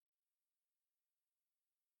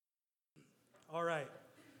All right.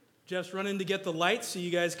 Jeff's running to get the lights so you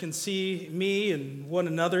guys can see me and one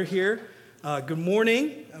another here. Good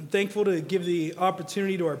morning. I'm thankful to give the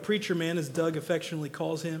opportunity to our preacher man, as Doug affectionately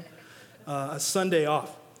calls him, a Sunday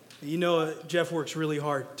off. You know, Jeff works really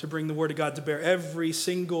hard to bring the Word of God to bear every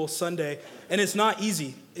single Sunday, and it's not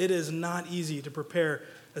easy. It is not easy to prepare,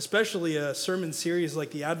 especially a sermon series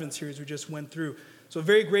like the Advent series we just went through. So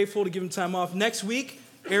very grateful to give him time off. Next week,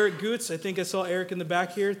 Eric Goots, I think I saw Eric in the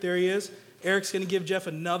back here. There he is. Eric's going to give Jeff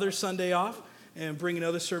another Sunday off and bring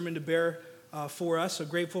another sermon to bear for us. So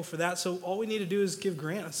grateful for that. So all we need to do is give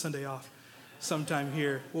Grant a Sunday off sometime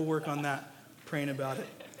here. We'll work on that, praying about it.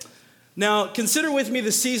 Now, consider with me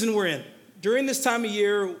the season we're in. During this time of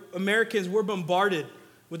year, Americans, we're bombarded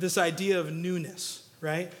with this idea of newness,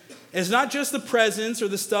 right? And it's not just the presents or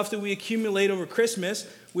the stuff that we accumulate over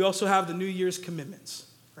Christmas. We also have the New Year's commitments,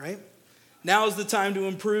 right? Now is the time to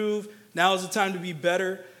improve. Now is the time to be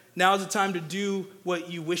better. Now is the time to do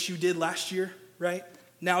what you wish you did last year, right?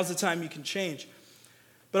 Now is the time you can change.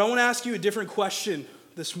 But I want to ask you a different question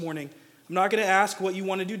this morning. I'm not going to ask what you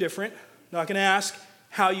want to do different. I'm not going to ask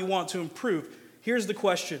how you want to improve. Here's the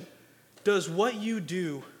question. Does what you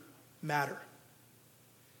do matter?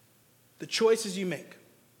 The choices you make,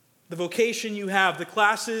 the vocation you have, the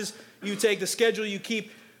classes you take, the schedule you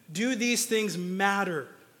keep, do these things matter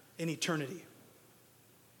in eternity?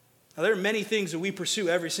 Now, there are many things that we pursue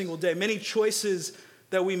every single day, many choices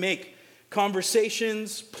that we make.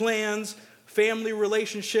 Conversations, plans, family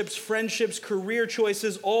relationships, friendships, career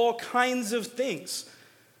choices, all kinds of things.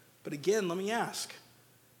 But again, let me ask,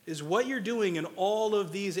 is what you're doing in all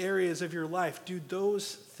of these areas of your life, do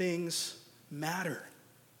those things matter?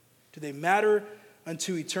 Do they matter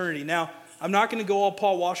unto eternity? Now, I'm not going to go all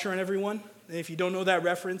Paul Washer on everyone. And if you don't know that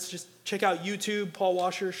reference, just check out YouTube, Paul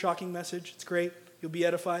Washer, Shocking Message. It's great. You'll be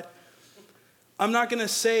edified. I'm not going to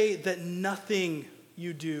say that nothing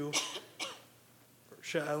you do,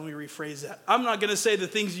 let me rephrase that. I'm not going to say the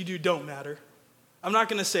things you do don't matter. I'm not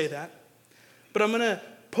going to say that. But I'm going to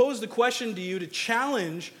pose the question to you to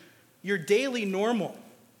challenge your daily normal.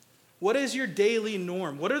 What is your daily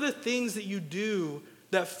norm? What are the things that you do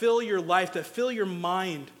that fill your life, that fill your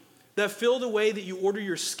mind, that fill the way that you order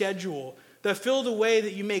your schedule, that fill the way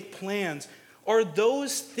that you make plans? Are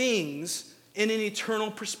those things in an eternal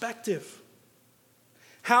perspective?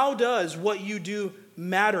 How does what you do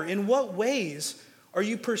matter? In what ways are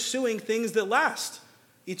you pursuing things that last?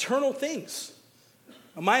 Eternal things.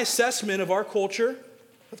 My assessment of our culture,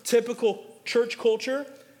 of typical church culture,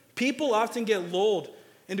 people often get lulled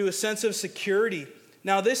into a sense of security.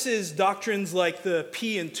 Now, this is doctrines like the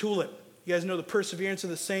pea and tulip. You guys know the perseverance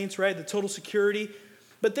of the saints, right? The total security.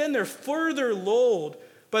 But then they're further lulled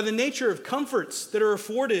by the nature of comforts that are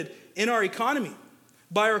afforded in our economy,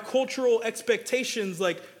 by our cultural expectations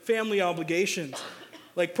like family obligations,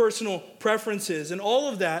 like personal preferences. And all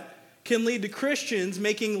of that can lead to Christians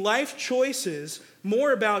making life choices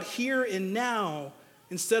more about here and now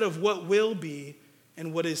instead of what will be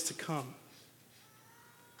and what is to come.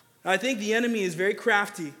 I think the enemy is very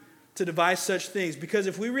crafty to devise such things, because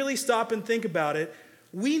if we really stop and think about it,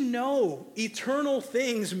 we know eternal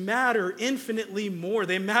things matter infinitely more.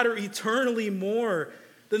 They matter eternally more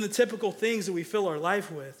than the typical things that we fill our life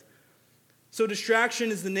with. So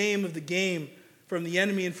distraction is the name of the game from the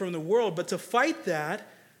enemy and from the world. But to fight that,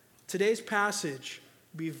 today's passage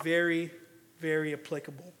will be very, very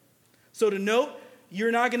applicable. So to note,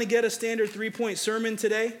 you're not going to get a standard 3-point sermon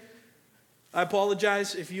today. I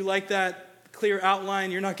apologize if you like that clear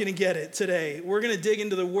outline. You're not going to get it today. We're going to dig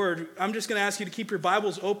into the Word. I'm just going to ask you to keep your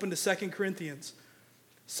Bibles open to 2 Corinthians.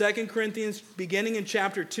 2 Corinthians, beginning in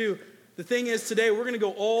chapter 2. The thing is, today we're going to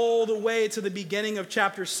go all the way to the beginning of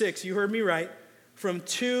chapter 6. You heard me right. From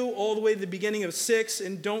 2 all the way to the beginning of 6.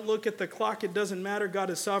 And don't look at the clock. It doesn't matter. God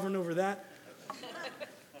is sovereign over that.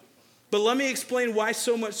 But let me explain why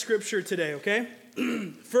so much scripture today, okay?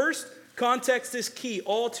 First, context is key.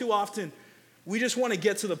 All too often, we just want to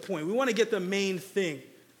get to the point. We want to get the main thing,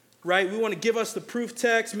 right? We want to give us the proof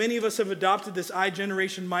text. Many of us have adopted this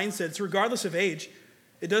iGeneration mindset. It's regardless of age.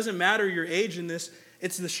 It doesn't matter your age in this.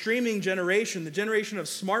 It's the streaming generation, the generation of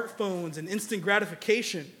smartphones and instant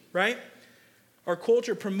gratification, right? Our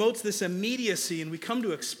culture promotes this immediacy, and we come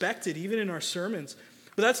to expect it even in our sermons.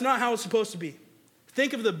 But that's not how it's supposed to be.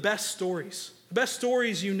 Think of the best stories. The best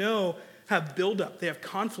stories you know have buildup. They have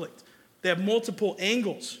conflict. They have multiple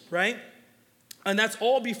angles, right? And that's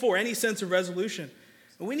all before any sense of resolution.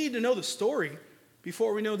 And we need to know the story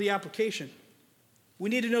before we know the application. We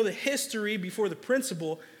need to know the history before the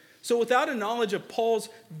principle. So without a knowledge of Paul's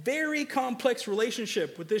very complex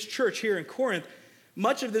relationship with this church here in Corinth,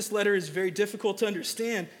 much of this letter is very difficult to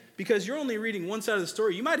understand because you're only reading one side of the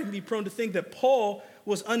story. You might even be prone to think that Paul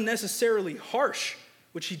was unnecessarily harsh,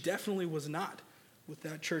 which he definitely was not with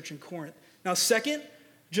that church in Corinth. Now, second,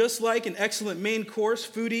 just like an excellent main course,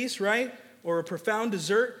 foodies, right, or a profound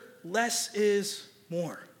dessert, less is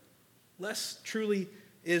more. Less truly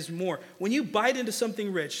is more. When you bite into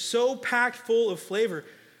something rich, so packed full of flavor,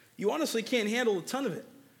 you honestly can't handle a ton of it.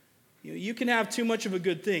 You can have too much of a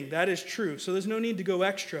good thing. That is true. So there's no need to go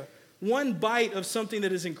extra. One bite of something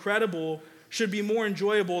that is incredible should be more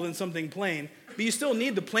enjoyable than something plain. But you still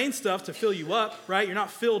need the plain stuff to fill you up, right? You're not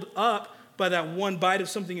filled up by that one bite of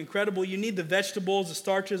something incredible. You need the vegetables, the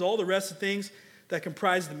starches, all the rest of things that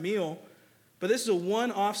comprise the meal. But this is a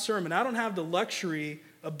one-off sermon. I don't have the luxury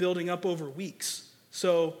of building up over weeks.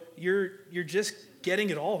 So you're just getting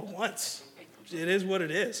it all at once. It is what it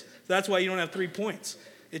is. That's why you don't have 3 points.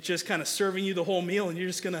 It's just kind of serving you the whole meal, and you're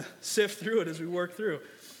just going to sift through it as we work through.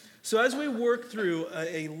 So as we work through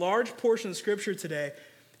a large portion of Scripture today,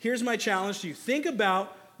 here's my challenge to you. Think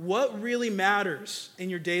about what really matters in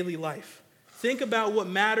your daily life. Think about what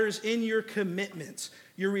matters in your commitments,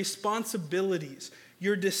 your responsibilities,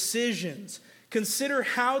 your decisions. Consider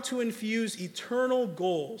how to infuse eternal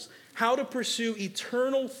goals, how to pursue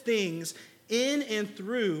eternal things in and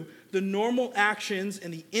through the normal actions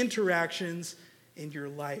and the interactions in your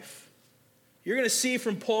life. You're going to see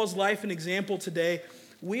from Paul's life and example today,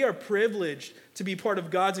 we are privileged to be part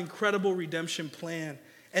of God's incredible redemption plan.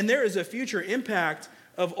 And there is a future impact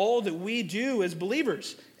of all that we do as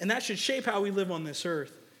believers. And that should shape how we live on this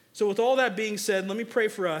earth. So with all that being said, let me pray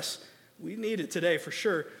for us. We need it today for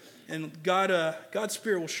sure. And God's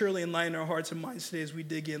Spirit will surely enlighten our hearts and minds today as we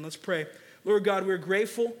dig in. Let's pray. Lord God, we're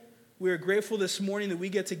grateful. We are grateful this morning that we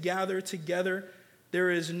get to gather together.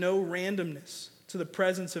 There is no randomness to the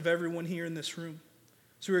presence of everyone here in this room.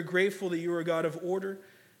 So we're grateful that you are a God of order,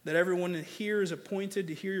 that everyone here is appointed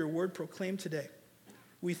to hear your word proclaimed today.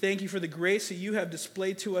 We thank you for the grace that you have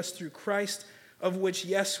displayed to us through Christ, of which,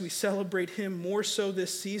 yes, we celebrate him more so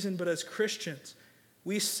this season, but as Christians,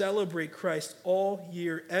 we celebrate Christ all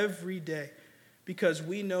year, every day, because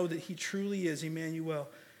we know that he truly is Emmanuel,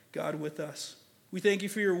 God with us. We thank you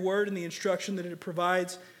for your word and the instruction that it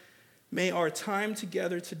provides. May our time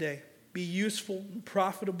together today be useful and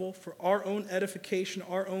profitable for our own edification,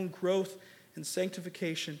 our own growth and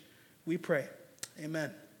sanctification. We pray.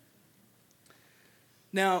 Amen.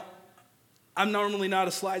 Now, I'm normally not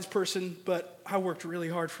a slides person, but I worked really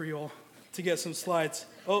hard for you all to get some slides.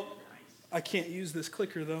 Oh, I can't use this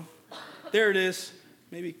clicker, though. There it is.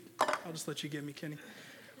 Maybe I'll just let you get me, Kenny.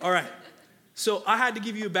 All right. So I had to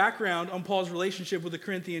give you a background on Paul's relationship with the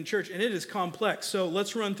Corinthian church, and it is complex. So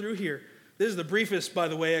let's run through here. This is the briefest, by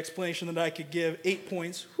the way, explanation that I could give. 8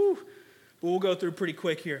 points. Whew. But we'll go through pretty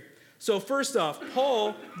quick here. So first off,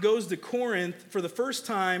 Paul goes to Corinth for the first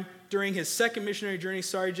time during his second missionary journey.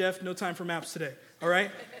 Sorry, Jeff, no time for maps today. All right?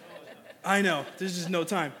 I know. There's just no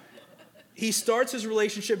time. He starts his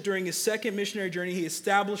relationship during his second missionary journey. He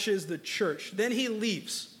establishes the church. Then he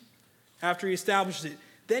leaves after he establishes it.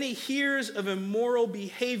 Then he hears of immoral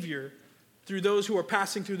behavior through those who are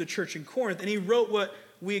passing through the church in Corinth. And he wrote what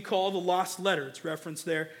we call the lost letter. It's referenced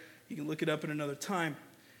there. You can look it up at another time.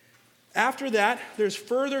 After that, there's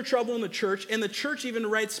further trouble in the church. And the church even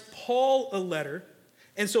writes Paul a letter.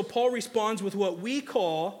 And so Paul responds with what we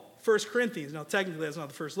call 1 Corinthians. Now, technically, that's not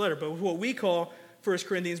the first letter, but with what we call 1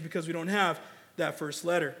 Corinthians because we don't have that first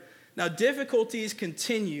letter. Now, difficulties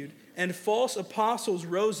continued, and false apostles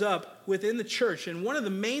rose up within the church. And one of the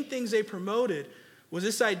main things they promoted was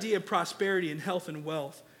this idea of prosperity and health and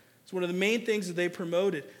wealth. It's one of the main things that they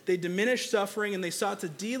promoted. They diminished suffering, and they sought to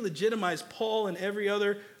delegitimize Paul and every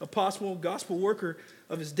other apostle, gospel worker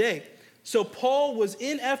of his day. So Paul was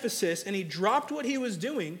in Ephesus, and he dropped what he was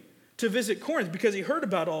doing to visit Corinth because he heard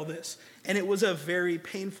about all this. And it was a very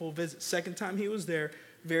painful visit. Second time he was there,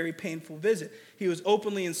 very painful visit. He was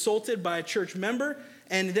openly insulted by a church member,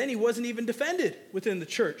 and then he wasn't even defended within the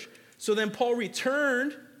church. So then Paul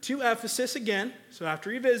returned to Ephesus again. So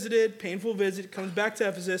after he visited, painful visit, comes back to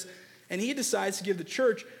Ephesus, and he decides to give the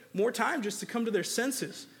church more time just to come to their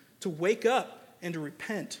senses, to wake up and to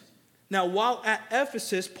repent. Now, while at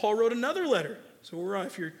Ephesus, Paul wrote another letter. So we're on,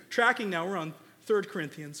 if you're tracking now, we're on 3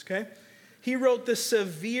 Corinthians, okay? He wrote the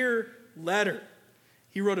severe letter.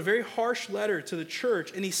 He wrote a very harsh letter to the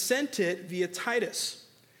church, and he sent it via Titus.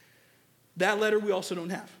 That letter we also don't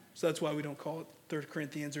have, so that's why we don't call it 3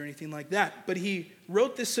 Corinthians or anything like that. But he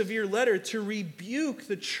wrote this severe letter to rebuke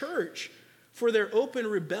the church for their open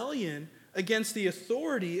rebellion against the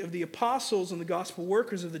authority of the apostles and the gospel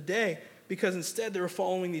workers of the day, because instead they were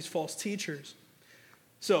following these false teachers.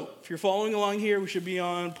 So if you're following along here, we should be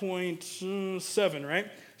on point 7, right?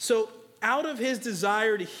 So out of his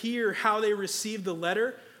desire to hear how they received the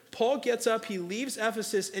letter, Paul gets up, he leaves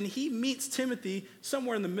Ephesus, and he meets Timothy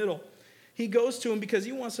somewhere in the middle. He goes to him because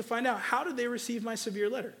he wants to find out, how did they receive my severe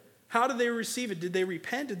letter? How did they receive it? Did they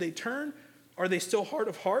repent? Did they turn? Are they still hard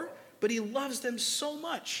of heart? But he loves them so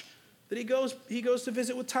much that he goes to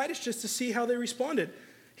visit with Titus just to see how they responded.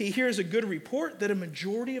 He hears a good report that a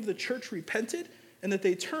majority of the church repented and that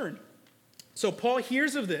they turned. So Paul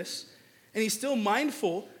hears of this, and he's still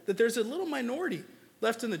mindful that there's a little minority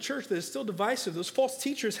left in the church that is still divisive. Those false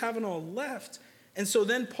teachers haven't all left. And so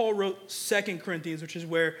then Paul wrote 2 Corinthians, which is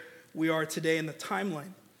where we are today in the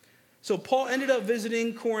timeline. So Paul ended up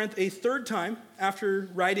visiting Corinth a third time after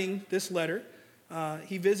writing this letter.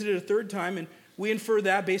 He visited a third time, and we infer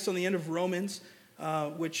that based on the end of Romans,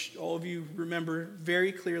 which all of you remember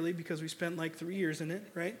very clearly because we spent like 3 years in it,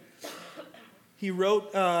 right? He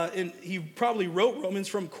probably wrote Romans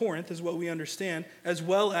from Corinth, is what we understand, as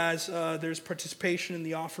well as there's participation in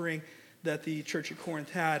the offering that the church at Corinth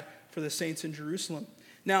had for the saints in Jerusalem.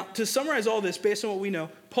 Now, to summarize all this, based on what we know,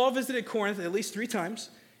 Paul visited Corinth at least 3 times.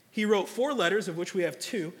 He wrote 4 letters, of which we have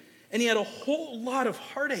 2, and he had a whole lot of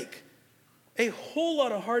heartache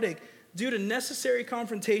due to necessary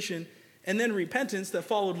confrontation and then repentance that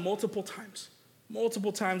followed multiple times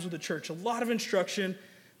with the church. A lot of instruction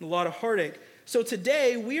and a lot of heartache. So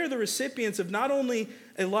today, we are the recipients of not only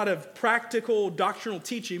a lot of practical doctrinal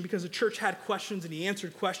teaching, because the church had questions and he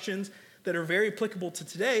answered questions that are very applicable to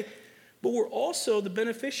today, but we're also the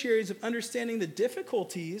beneficiaries of understanding the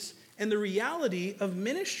difficulties and the reality of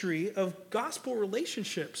ministry, of gospel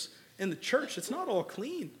relationships in the church. It's not all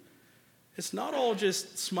clean. It's not all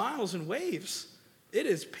just smiles and waves. It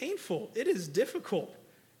is painful. It is difficult.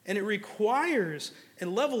 And it requires a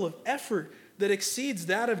level of effort that exceeds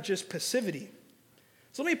that of just passivity.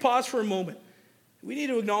 So let me pause for a moment. We need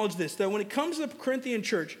to acknowledge this, that when it comes to the Corinthian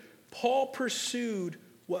church, Paul pursued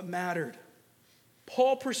what mattered.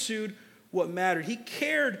 He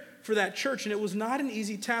cared for that church, and it was not an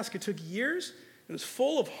easy task. It took years. It was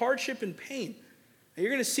full of hardship and pain. And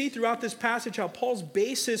you're going to see throughout this passage how Paul's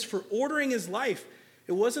basis for ordering his life,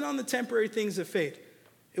 it wasn't on the temporary things of faith.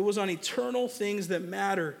 It was on eternal things that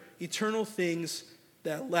matter, eternal things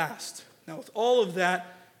that last. Now, with all of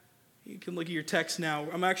that, you can look at your text now.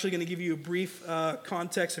 I'm actually going to give you a brief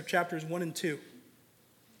context of chapters 1 and 2.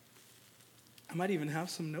 I might even have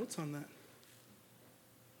some notes on that.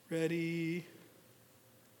 Ready?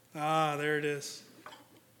 There it is.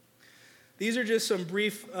 These are just some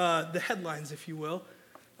brief, the headlines, if you will,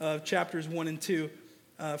 of chapters 1 and 2,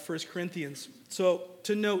 1 Corinthians. So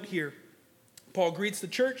to note here, Paul greets the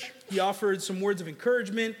church. He offered some words of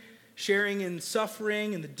encouragement, sharing in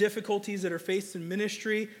suffering and the difficulties that are faced in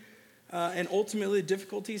ministry. And ultimately, the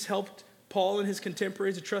difficulties helped Paul and his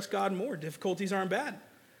contemporaries to trust God more. Difficulties aren't bad.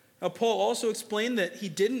 Paul also explained that he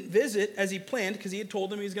didn't visit as he planned, because he had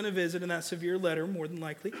told them he was going to visit in that severe letter, more than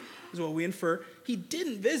likely, is what we infer. He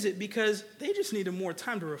didn't visit because they just needed more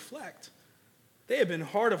time to reflect. They had been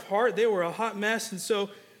hard of heart. They were a hot mess. And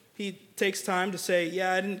so he takes time to say,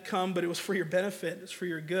 yeah, I didn't come, but it was for your benefit. It was for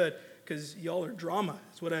your good, because y'all are drama,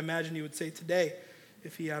 is what I imagine he would say today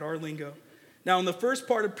if he had our lingo. Now, in the first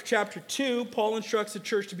part of chapter 2, Paul instructs the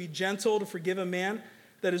church to be gentle, to forgive a man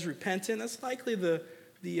that is repentant. That's likely the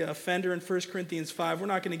offender in 1 Corinthians 5. We're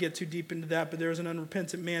not going to get too deep into that, but there was an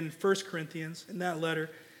unrepentant man in 1 Corinthians in that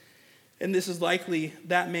letter. And this is likely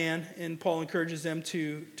that man, and Paul encourages them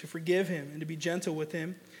to forgive him and to be gentle with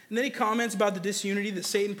him. And then he comments about the disunity that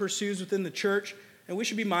Satan pursues within the church. And we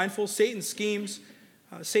should be mindful, Satan schemes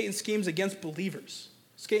against believers.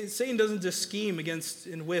 Satan doesn't just scheme against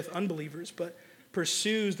and with unbelievers, but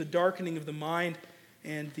pursues the darkening of the mind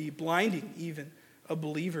and the blinding even of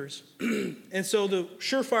believers. And so the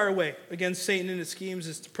surefire way against Satan and his schemes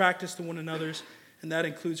is to practice to one another's, and that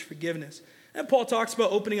includes forgiveness. And Paul talks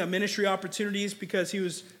about opening up ministry opportunities because he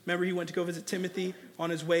went to go visit Timothy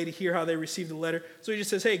on his way to hear how they received the letter. So he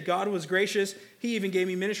just says, hey, God was gracious. He even gave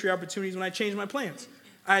me ministry opportunities when I changed my plans.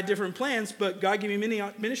 I had different plans, but God gave me many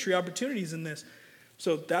ministry opportunities in this.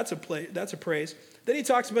 So that's a praise. Then he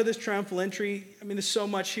talks about this triumphal entry. I mean, there's so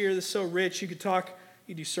much here. This is so rich.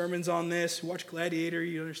 You do sermons on this. Watch Gladiator.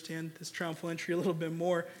 You understand this triumphal entry a little bit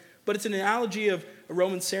more. But it's an analogy of a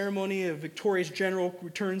Roman ceremony. A victorious general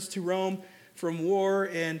returns to Rome from war.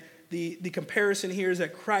 And the comparison here is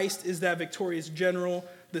that Christ is that victorious general.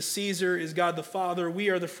 The Caesar is God the Father. We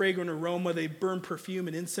are the fragrant aroma. They burn perfume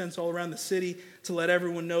and incense all around the city to let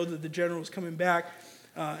everyone know that the general is coming back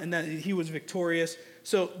and that he was victorious.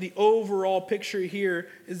 So the overall picture here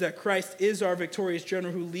is that Christ is our victorious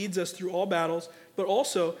general who leads us through all battles, but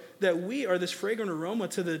also that we are this fragrant aroma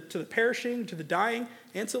to the perishing, to the dying,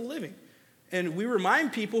 and to the living. And we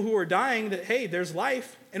remind people who are dying that, hey, there's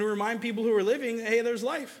life. And we remind people who are living that, hey, there's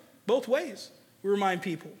life. Both ways, we remind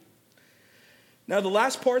people. Now, the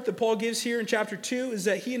last part that Paul gives here in chapter 2 is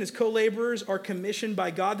that he and his co-laborers are commissioned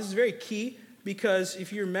by God. This is very key because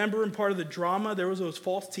if you remember in part of the drama, there was those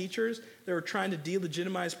false teachers that were trying to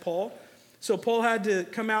delegitimize Paul. So Paul had to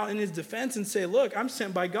come out in his defense and say, look, I'm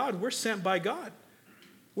sent by God. We're sent by God.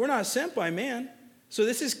 We're not sent by man. So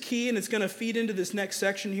this is key, and it's going to feed into this next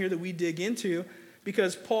section here that we dig into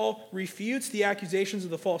because Paul refutes the accusations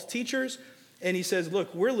of the false teachers, and he says,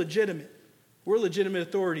 look, we're legitimate. We're legitimate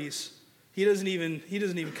authorities. He doesn't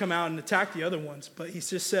even come out and attack the other ones, but he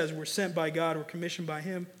just says we're sent by God, we're commissioned by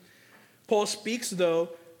him. Paul speaks, though,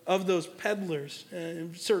 of those peddlers.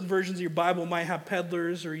 Certain versions of your Bible might have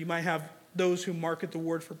peddlers, or you might have those who market the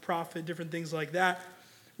word for profit, different things like that.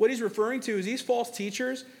 What he's referring to is these false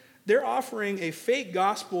teachers, they're offering a fake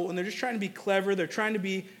gospel, and they're just trying to be clever. They're trying to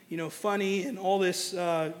be, funny and all this,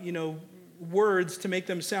 words to make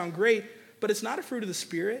them sound great, but it's not a fruit of the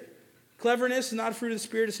Spirit. Cleverness is not a fruit of the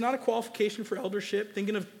Spirit. It's not a qualification for eldership,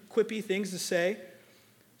 thinking of quippy things to say.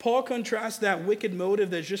 Paul contrasts that wicked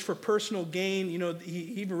motive that's just for personal gain. He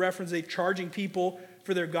even referenced they charging people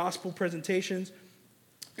for their gospel presentations.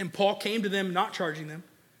 And Paul came to them not charging them.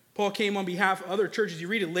 Paul came on behalf of other churches. You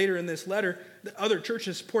read it later in this letter. The other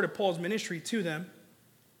churches supported Paul's ministry to them.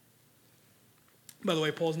 By the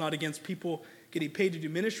way, Paul's not against people getting paid to do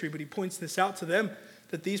ministry, but he points this out to them,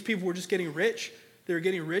 that these people were just getting rich. They were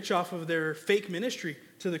getting rich off of their fake ministry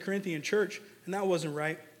to the Corinthian church, and that wasn't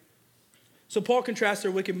right. So Paul contrasts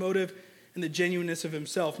their wicked motive and the genuineness of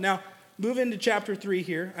himself. Now, move into chapter 3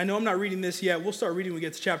 here. I know I'm not reading this yet. We'll start reading when we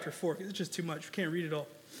get to chapter 4, because it's just too much. We can't read it all.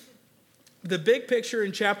 The big picture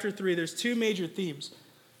in chapter 3, there's two major themes.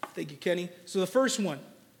 Thank you, Kenny. So the first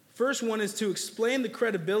one is to explain the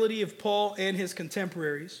credibility of Paul and his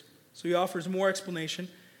contemporaries. So he offers more explanation.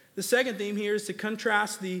 The second theme here is to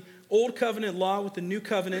contrast the Old Covenant law with the New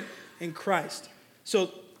Covenant in Christ.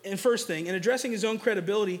 So, and first thing, in addressing his own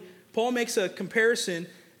credibility, Paul makes a comparison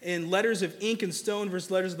in letters of ink and stone versus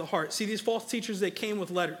letters of the heart. See, these false teachers, they came with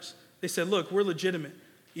letters. They said, look, we're legitimate.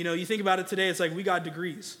 You think about it today, it's like we got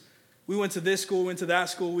degrees. We went to this school, went to that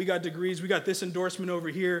school, we got degrees, we got this endorsement over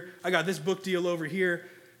here, I got this book deal over here,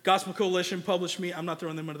 Gospel Coalition published me. I'm not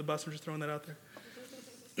throwing them under the bus, I'm just throwing that out there.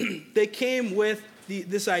 They came with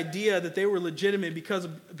this idea that they were legitimate because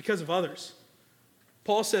of others.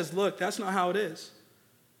 Paul says, look, that's not how it is.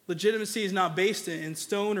 Legitimacy is not based in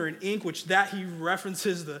stone or in ink, which that he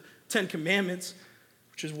references the 10 Commandments,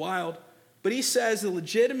 which is wild. But he says the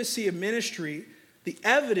legitimacy of ministry, the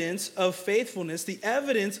evidence of faithfulness, the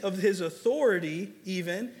evidence of his authority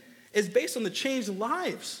even, is based on the changed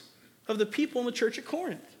lives of the people in the church at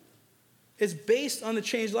Corinth. It's based on the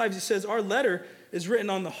changed lives. He says our letter is written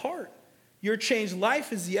on the heart. Your changed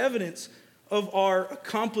life is the evidence of our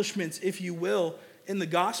accomplishments, if you will, in the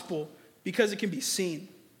gospel, because it can be seen.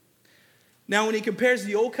 Now, when he compares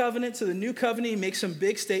the Old Covenant to the New Covenant, he makes some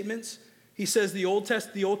big statements. He says the Old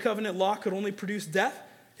Covenant law could only produce death.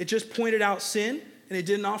 It just pointed out sin, and it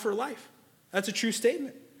didn't offer life. That's a true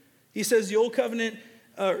statement. He says the Old Covenant,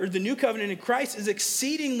 or the New Covenant in Christ, is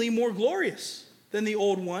exceedingly more glorious than the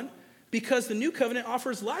Old one, because the New Covenant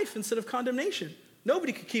offers life instead of condemnation.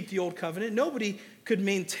 Nobody could keep the Old Covenant. Nobody could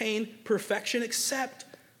maintain perfection except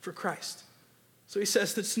for Christ. So he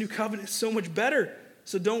says this New Covenant is so much better.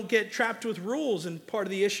 So don't get trapped with rules. And part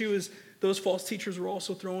of the issue is those false teachers were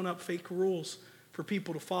also throwing up fake rules for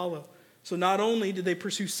people to follow. So not only did they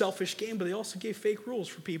pursue selfish gain, but they also gave fake rules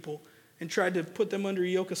for people and tried to put them under a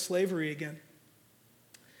yoke of slavery again.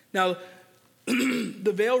 Now,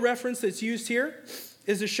 the veil reference that's used here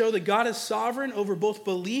is to show that God is sovereign over both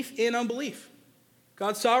belief and unbelief.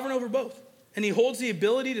 God's sovereign over both. And he holds the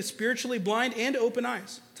ability to spiritually blind and open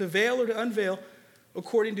eyes, to veil or to unveil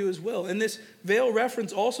according to his will. And this veil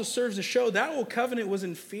reference also serves to show that Old Covenant was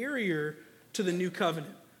inferior to the New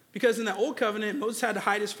Covenant. Because in the Old Covenant, Moses had to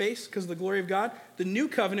hide his face because of the glory of God. The New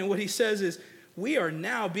Covenant, what he says is, we are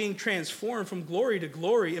now being transformed from glory to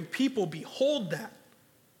glory, and people behold that.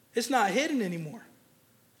 It's not hidden anymore.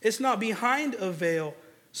 It's not behind a veil.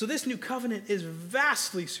 So this New Covenant is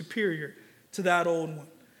vastly superior to that old one.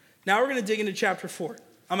 Now we're going to dig into chapter 4.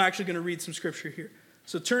 I'm actually going to read some scripture here.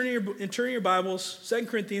 So turn your Bibles, 2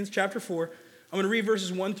 Corinthians chapter 4. I'm going to read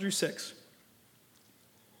verses 1 through 6.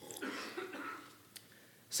 It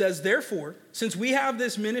says, therefore, since we have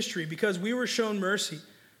this ministry, because we were shown mercy,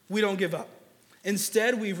 we don't give up.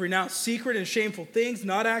 Instead, we've renounced secret and shameful things,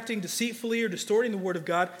 not acting deceitfully or distorting the word of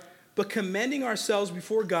God, but commending ourselves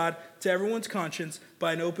before God to everyone's conscience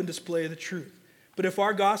by an open display of the truth. But if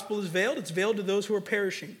our gospel is veiled, it's veiled to those who are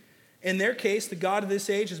perishing. In their case, the God of this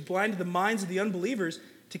age has blinded the minds of the unbelievers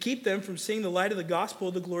to keep them from seeing the light of the gospel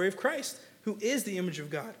of the glory of Christ, who is the image of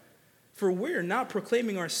God. For we're not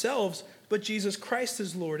proclaiming ourselves, but Jesus Christ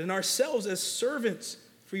as Lord, and ourselves as servants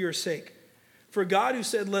for your sake. For God, who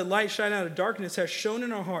said, let light shine out of darkness, has shone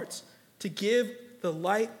in our hearts to give the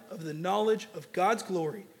light of the knowledge of God's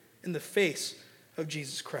glory in the face of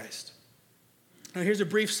Jesus Christ. Now here's a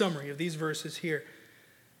brief summary of these verses here.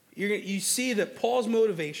 You see that Paul's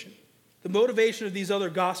motivation, the motivation of these other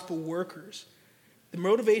gospel workers, the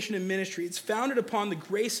motivation in ministry, it's founded upon the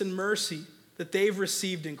grace and mercy that they've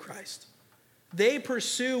received in Christ. They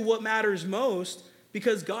pursue what matters most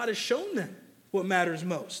because God has shown them what matters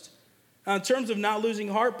most. Now, in terms of not losing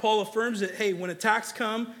heart, Paul affirms that, hey, when attacks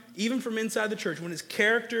come, even from inside the church, when his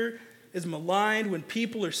character is maligned, when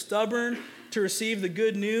people are stubborn to receive the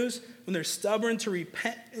good news, when they're stubborn to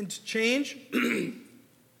repent and to change,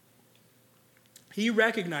 he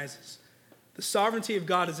recognizes the sovereignty of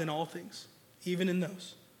God is in all things, even in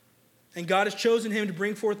those. And God has chosen him to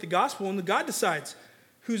bring forth the gospel, and God decides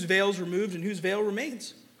whose veil is removed and whose veil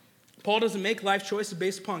remains. Paul doesn't make life choices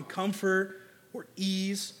based upon comfort or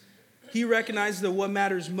ease. He recognizes that what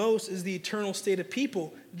matters most is the eternal state of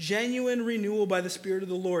people, genuine renewal by the Spirit of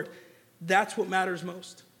the Lord. That's what matters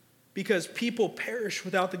most, because people perish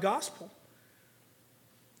without the gospel.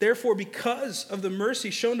 Therefore, because of the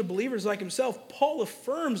mercy shown to believers like himself, Paul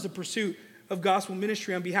affirms the pursuit of gospel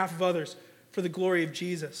ministry on behalf of others for the glory of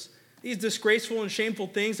Jesus. These disgraceful and shameful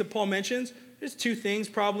things that Paul mentions, there's two things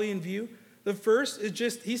probably in view. The first is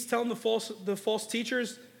just he's telling the false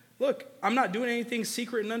teachers, look, I'm not doing anything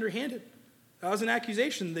secret and underhanded. That was an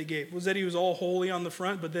accusation they gave, was that he was all holy on the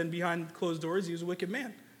front, but then behind closed doors, he was a wicked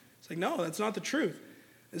man. It's like, no, that's not the truth.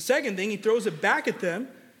 The second thing, he throws it back at them,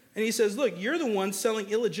 and he says, look, you're the one selling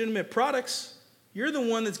illegitimate products. You're the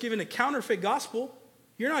one that's giving a counterfeit gospel.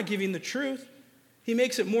 You're not giving the truth. He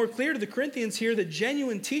makes it more clear to the Corinthians here that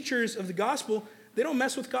genuine teachers of the gospel, they don't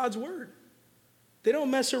mess with God's word. They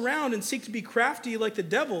don't mess around and seek to be crafty like the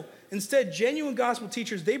devil. Instead, genuine gospel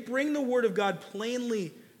teachers, they bring the word of God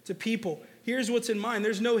plainly to people. Here's what's in mind.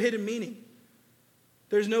 There's no hidden meaning.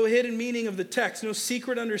 There's no hidden meaning of the text, no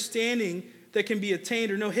secret understanding that can be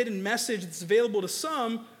attained, or no hidden message that's available to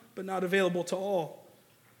some, but not available to all.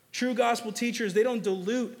 True gospel teachers, they don't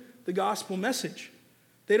dilute the gospel message.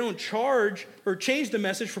 They don't charge or change the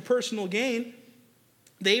message for personal gain.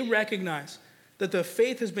 They recognize that the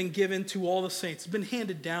faith has been given to all the saints. It's been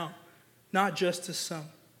handed down, not just to some.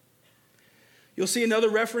 You'll see another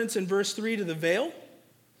reference in verse 3 to the veil,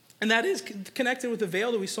 and that is connected with the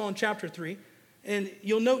veil that we saw in chapter 3. And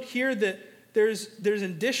you'll note here that there's an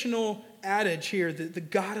additional adage here, that the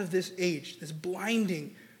God of this age, this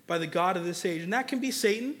blinding by the God of this age. And that can be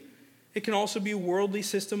Satan. It can also be worldly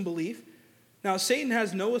system belief. Now, Satan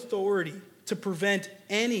has no authority to prevent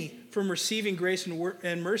any from receiving grace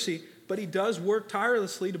and mercy, but he does work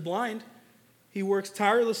tirelessly to blind. He works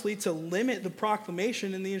tirelessly to limit the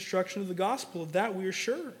proclamation and the instruction of the gospel. Of that we are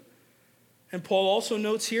sure. And Paul also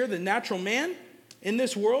notes here that natural man in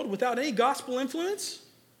this world, without any gospel influence,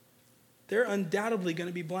 they're undoubtedly going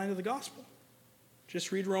to be blind to the gospel.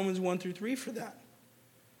 Just read Romans 1-3 for that.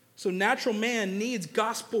 So natural man needs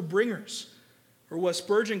gospel bringers, or what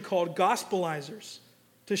Spurgeon called gospelizers,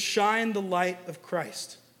 to shine the light of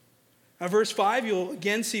Christ. Now, verse 5, you'll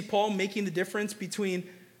again see Paul making the difference between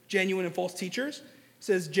genuine and false teachers. He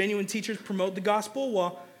says genuine teachers promote the gospel,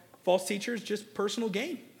 while false teachers just personal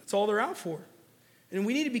gain. That's all they're out for. And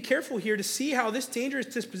we need to be careful here to see how this dangerous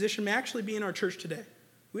disposition may actually be in our church today.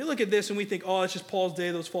 We look at this and we think, oh, it's just Paul's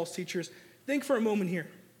day, those false teachers. Think for a moment here.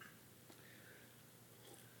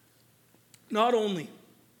 Not only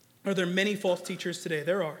are there many false teachers today,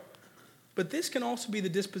 there are, but this can also be the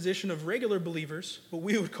disposition of regular believers, what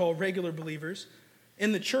we would call regular believers,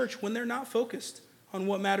 in the church when they're not focused on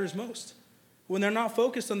what matters most, when they're not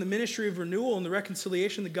focused on the ministry of renewal and the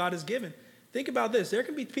reconciliation that God has given. Think about this. There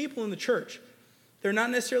can be people in the church. They're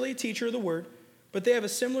not necessarily a teacher of the word, but they have a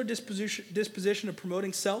similar disposition of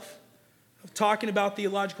promoting self, of talking about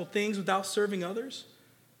theological things without serving others,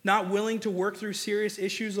 not willing to work through serious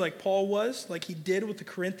issues like Paul was, like he did with the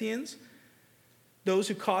Corinthians, those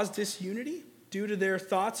who cause disunity due to their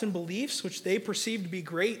thoughts and beliefs, which they perceive to be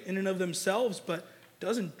great in and of themselves, but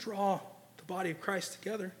doesn't draw the body of Christ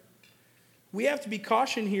together. We have to be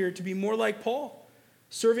cautioned here to be more like Paul,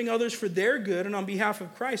 serving others for their good and on behalf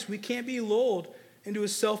of Christ. We can't be lulled into a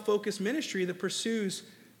self-focused ministry that pursues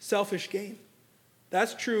selfish gain.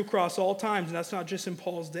 That's true across all times, and that's not just in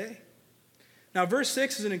Paul's day. Now, verse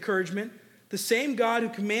 6 is an encouragement. The same God who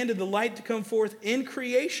commanded the light to come forth in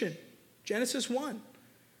creation, Genesis 1.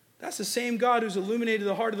 That's the same God who's illuminated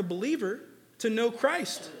the heart of the believer to know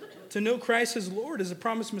Christ as Lord, as a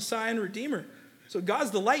promised Messiah and Redeemer. So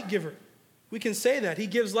God's the light giver. We can say that. He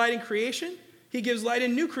gives light in creation. He gives light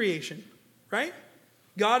in new creation, right?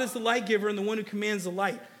 God is the light giver and the one who commands the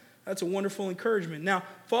light. That's a wonderful encouragement. Now,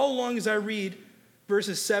 follow along as I read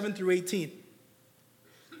verses 7 through 18.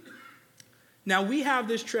 Now, we have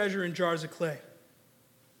this treasure in jars of clay.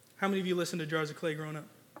 How many of you listened to Jars of Clay growing up?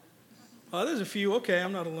 Oh, there's a few. Okay,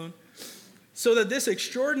 I'm not alone. So that this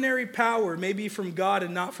extraordinary power may be from God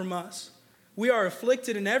and not from us. We are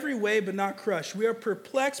afflicted in every way, but not crushed. We are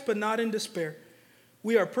perplexed, but not in despair.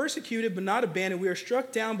 We are persecuted, but not abandoned. We are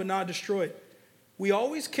struck down, but not destroyed. We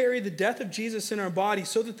always carry the death of Jesus in our body,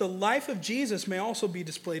 so that the life of Jesus may also be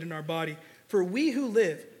displayed in our body. For we who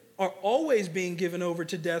live are always being given over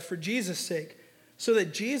to death for Jesus' sake, so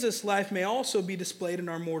that Jesus' life may also be displayed in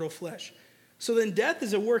our mortal flesh. So then death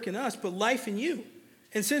is at work in us, but life in you.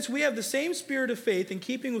 And since we have the same spirit of faith, in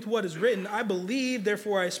keeping with what is written, I believe,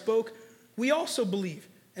 therefore I spoke, we also believe,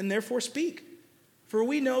 and therefore speak. For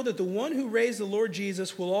we know that the one who raised the Lord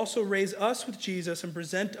Jesus will also raise us with Jesus and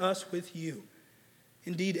present us with you.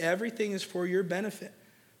 Indeed, everything is for your benefit,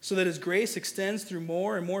 so that as grace extends through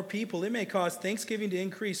more and more people, it may cause thanksgiving to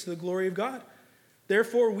increase to the glory of God.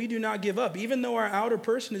 Therefore, we do not give up. Even though our outer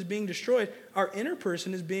person is being destroyed, our inner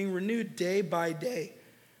person is being renewed day by day.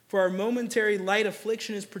 For our momentary light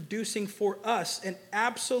affliction is producing for us an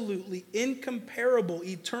absolutely incomparable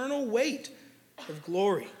eternal weight of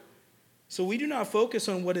glory. So we do not focus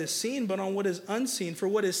on what is seen, but on what is unseen. For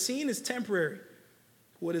what is seen is temporary.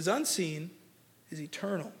 What is unseen is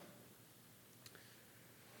eternal.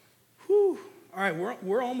 Whew. All right,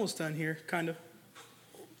 we're almost done here, kind of.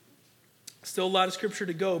 Still a lot of scripture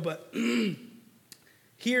to go, but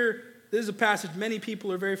here, this is a passage many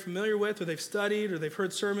people are very familiar with, or they've studied, or they've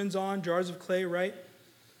heard sermons on, jars of clay, right?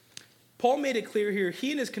 Paul made it clear here, he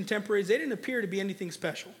and his contemporaries, they didn't appear to be anything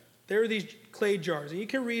special. There were these clay jars, and you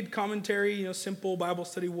can read commentary, simple Bible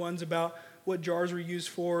study ones about what jars were used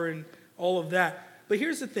for and all of that. But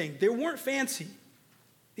here's the thing, they weren't fancy.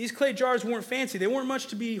 These clay jars weren't fancy. They weren't much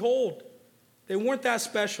to behold. They weren't that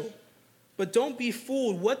special. But don't be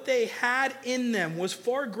fooled. What they had in them was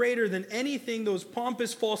far greater than anything those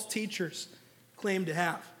pompous false teachers claimed to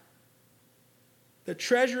have. The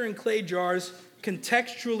treasure in clay jars,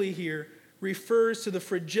 contextually here, refers to the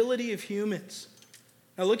fragility of humans.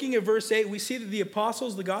 Now, looking at verse 8, we see that the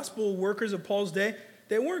apostles, the gospel workers of Paul's day,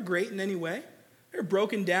 they weren't great in any way. They were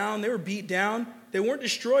broken down. They were beat down. They weren't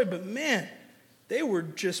destroyed, but man, they were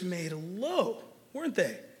just made low, weren't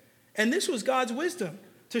they? And this was God's wisdom,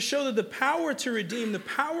 to show that the power to redeem, the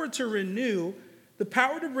power to renew, the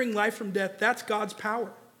power to bring life from death, that's God's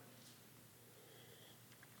power.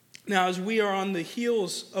 Now, as we are on the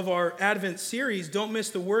heels of our Advent series, don't miss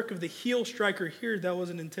the work of the heel striker here. That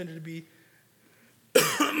wasn't intended to be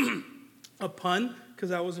a pun, because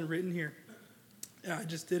that wasn't written here. Yeah, I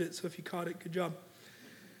just did it, so if you caught it, good job.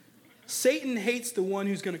 Satan hates the one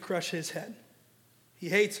who's going to crush his head. He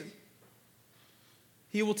hates him.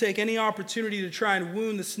 He will take any opportunity to try and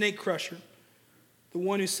wound the snake crusher, the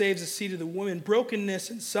one who saves the seed of the woman. Brokenness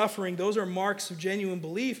and suffering, those are marks of genuine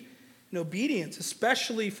belief and obedience,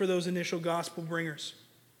 especially for those initial gospel bringers.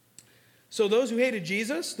 So those who hated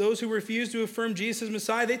Jesus, those who refused to affirm Jesus as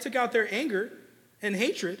Messiah, they took out their anger and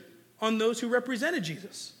hatred on those who represented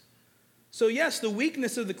Jesus. So yes, the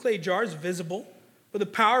weakness of the clay jar is visible, but the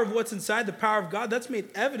power of what's inside, the power of God, that's made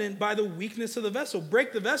evident by the weakness of the vessel.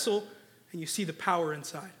 Break the vessel, and you see the power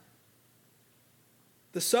inside.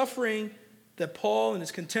 The suffering that Paul and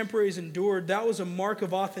his contemporaries endured, that was a mark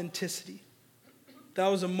of authenticity. That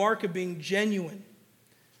was a mark of being genuine.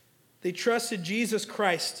 They trusted Jesus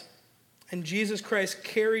Christ, and Jesus Christ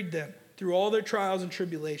carried them through all their trials and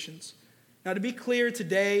tribulations. Now, to be clear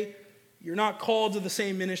today, you're not called to the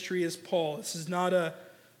same ministry as Paul. This is not a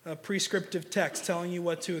prescriptive text telling you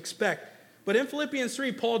what to expect. But in Philippians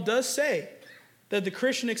 3, Paul does say that the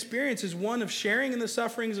Christian experience is one of sharing in the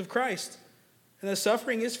sufferings of Christ. And that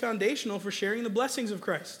suffering is foundational for sharing the blessings of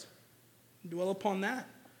Christ. Dwell upon that.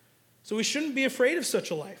 So we shouldn't be afraid of such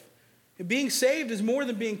a life. And being saved is more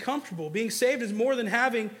than being comfortable. Being saved is more than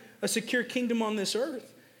having a secure kingdom on this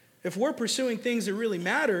earth. If we're pursuing things that really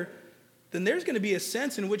matter, then there's going to be a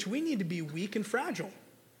sense in which we need to be weak and fragile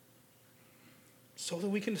so that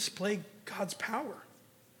we can display God's power.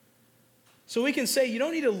 So we can say you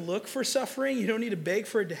don't need to look for suffering, you don't need to beg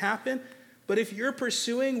for it to happen, but if you're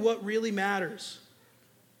pursuing what really matters,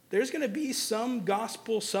 there's going to be some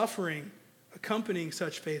gospel suffering accompanying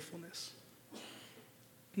such faithfulness.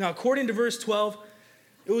 Now, according to verse 12,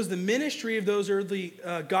 it was the ministry of those early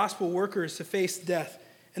gospel workers to face death.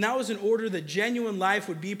 And that was in order that genuine life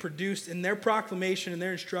would be produced in their proclamation and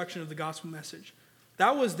their instruction of the gospel message.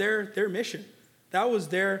 That was their mission. That was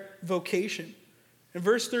their vocation. In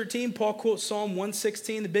verse 13, Paul quotes Psalm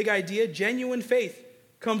 116, the big idea: genuine faith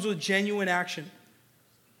comes with genuine action.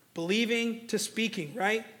 Believing to speaking,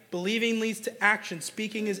 right? Believing leads to action.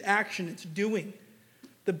 Speaking is action. It's doing.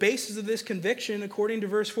 The basis of this conviction, according to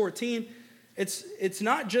verse 14, it's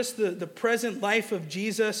not just the present life of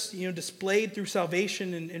Jesus, displayed through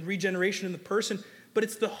salvation and regeneration in the person, but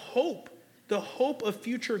it's the hope of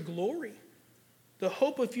future glory. The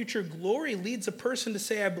hope of future glory leads a person to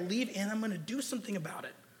say, I believe, and I'm going to do something about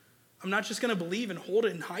it. I'm not just going to believe and hold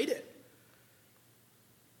it and hide it.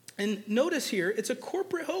 And notice here, it's a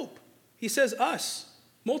corporate hope. He says us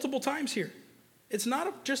multiple times here. It's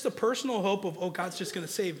not just a personal hope of, God's just going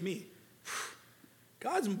to save me.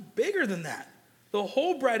 God's bigger than that. The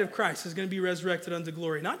whole bride of Christ is going to be resurrected unto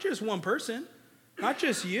glory. Not just one person, not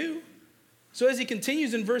just you. So as he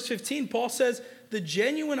continues in verse 15, Paul says the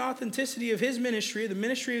genuine authenticity of his ministry, the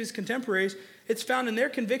ministry of his contemporaries, it's found in their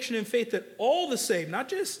conviction and faith that all the saved, not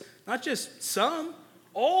just some,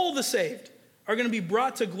 all the saved are going to be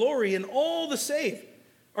brought to glory, and all the saved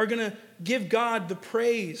are going to give God the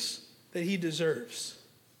praise that he deserves.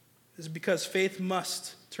 This is because faith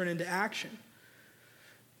must turn into action.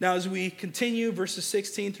 Now, as we continue verses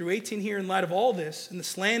 16 through 18 here, in light of all this, and the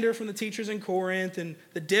slander from the teachers in Corinth, and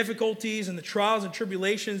the difficulties and the trials and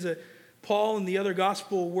tribulations that Paul and the other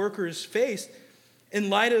gospel workers faced, in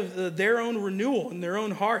light of their own renewal in their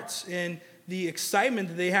own hearts and the excitement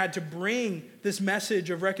that they had to bring this message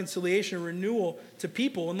of reconciliation and renewal to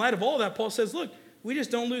people, in light of all that, Paul says, look, we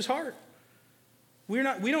just don't lose heart. We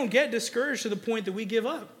don't get discouraged to the point that we give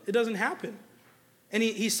up. It doesn't happen. And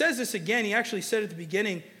he says this again. He actually said it at the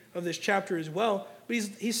beginning of this chapter as well. But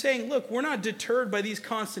he's saying, look, we're not deterred by these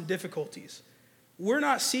constant difficulties. We're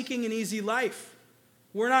not seeking an easy life.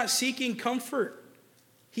 We're not seeking comfort.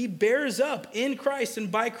 He bears up in Christ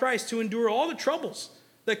and by Christ to endure all the troubles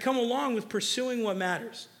that come along with pursuing what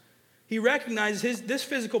matters. He recognizes this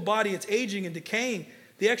physical body, it's aging and decaying.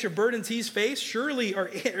 The extra burdens he's faced surely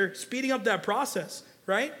are speeding up that process,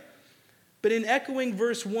 right? But in echoing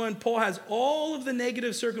verse 1, Paul has all of the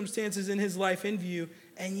negative circumstances in his life in view,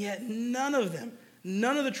 and yet none of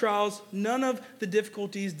the trials, none of the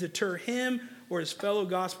difficulties deter him or his fellow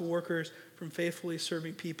gospel workers from faithfully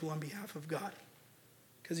serving people on behalf of God,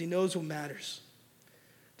 because he knows what matters.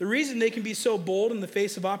 The reason they can be so bold in the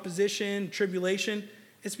face of opposition, tribulation,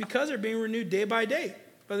 it's because they're being renewed day by day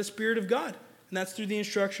by the Spirit of God, and that's through the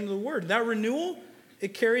instruction of the Word. That renewal,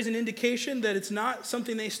 it carries an indication that it's not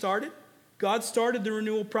something they started. God started the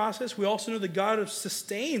renewal process. We also know that God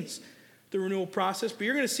sustains the renewal process. But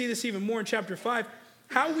you're going to see this even more in chapter 5.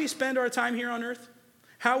 How we spend our time here on earth,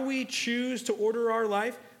 how we choose to order our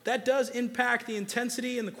life, that does impact the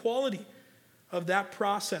intensity and the quality of that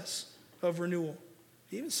process of renewal,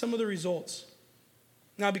 even some of the results.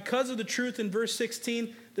 Now, because of the truth in verse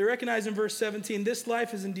 16, they recognize in verse 17, this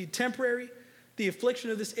life is indeed temporary. The affliction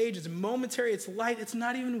of this age is momentary. It's light. It's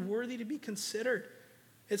not even worthy to be considered.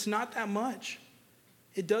 It's not that much.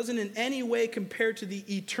 It doesn't in any way compare to the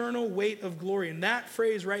eternal weight of glory. And that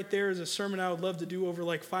phrase right there is a sermon I would love to do over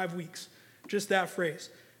like 5 weeks. Just that phrase,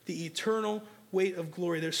 the eternal weight of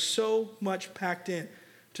glory. There's so much packed in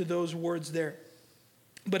to those words there.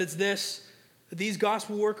 But it's this, that these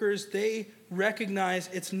gospel workers, they recognize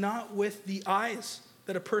it's not with the eyes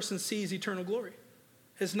that a person sees eternal glory.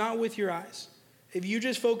 It's not with your eyes. If you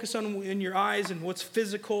just focus on in your eyes and what's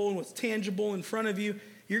physical and what's tangible in front of you,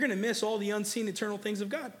 you're going to miss all the unseen eternal things of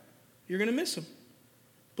God. You're going to miss them.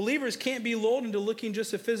 Believers can't be lulled into looking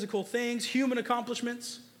just at physical things, human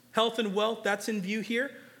accomplishments, health and wealth. That's in view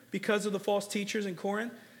here because of the false teachers in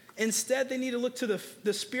Corinth. Instead, they need to look to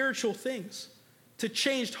the spiritual things, to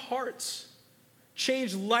changed hearts,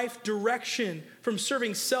 changed life direction from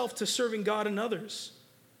serving self to serving God and others.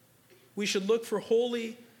 We should look for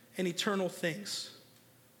holy and eternal things.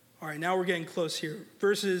 All right, now we're getting close here.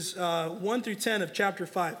 Verses 1 through 10 of chapter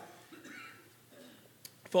 5.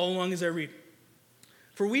 Follow along as I read.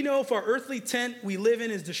 For we know if our earthly tent we live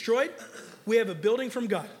in is destroyed, we have a building from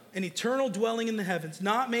God, an eternal dwelling in the heavens,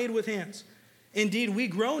 not made with hands. Indeed, we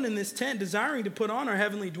groan in this tent, desiring to put on our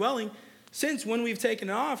heavenly dwelling, since when we've taken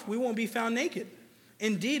it off, we won't be found naked.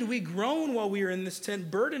 Indeed, we groan while we are in this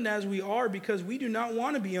tent, burdened as we are, because we do not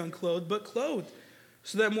want to be unclothed, but clothed,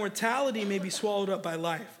 so that mortality may be swallowed up by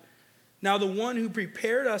life. Now the one who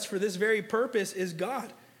prepared us for this very purpose is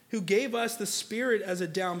God, who gave us the Spirit as a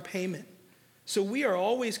down payment. So we are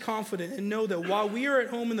always confident and know that while we are at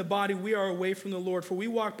home in the body, we are away from the Lord. For we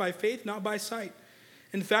walk by faith, not by sight.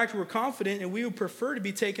 In fact, we're confident and we would prefer to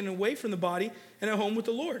be taken away from the body and at home with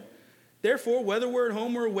the Lord. Therefore, whether we're at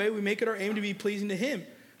home or away, we make it our aim to be pleasing to him.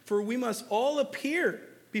 For we must all appear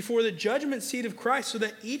before the judgment seat of Christ so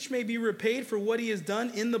that each may be repaid for what he has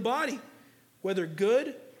done in the body, whether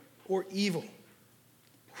good or evil.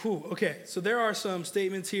 Okay, so there are some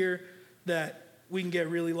statements here that we can get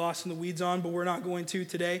really lost in the weeds on, but we're not going to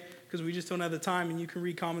today because we just don't have the time, and you can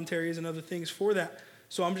read commentaries and other things for that.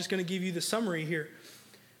 So I'm just going to give you the summary here.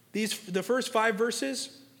 The first 5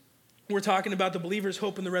 verses, we're talking about the believer's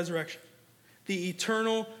hope in the resurrection, the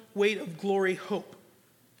eternal weight of glory hope.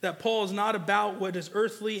 That Paul is not about what is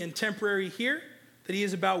earthly and temporary here, that he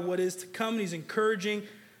is about what is to come, and he's encouraging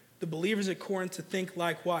the believers at Corinth to think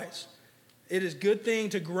likewise. It is a good thing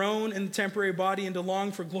to groan in the temporary body and to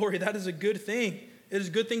long for glory. That is a good thing. It is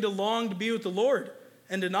a good thing to long to be with the Lord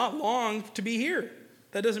and to not long to be here.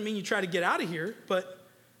 That doesn't mean you try to get out of here, but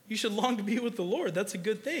you should long to be with the Lord. That's a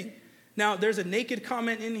good thing. Now, there's a naked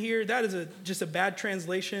comment in here. That is just a bad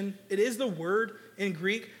translation. It is the word in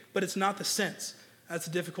Greek, but it's not the sense. That's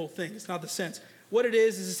a difficult thing. It's not the sense. What it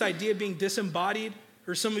is this idea of being disembodied,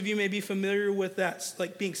 or some of you may be familiar with that,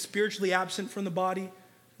 like being spiritually absent from the body.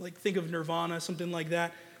 Like think of Nirvana, something like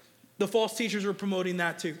that. The false teachers were promoting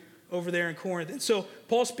that too over there in Corinth. And so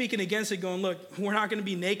Paul's speaking against it, going, look, we're not going to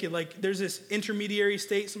be naked. Like there's this intermediary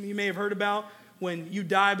state some of you may have heard about when you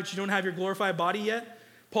die, but you don't have your glorified body yet.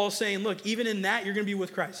 Paul's saying, look, even in that, you're going to be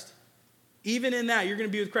with Christ. Even in that, you're going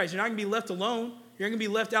to be with Christ. You're not going to be left alone. You're not going to be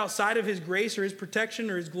left outside of his grace or his protection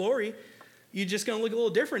or his glory. You're just going to look a little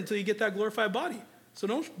different until you get that glorified body. So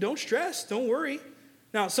don't stress. Don't worry.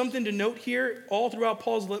 Now, something to note here, all throughout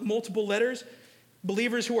Paul's multiple letters,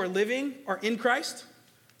 believers who are living are in Christ.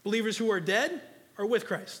 Believers who are dead are with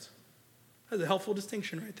Christ. That's a helpful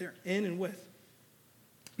distinction right there, in and with.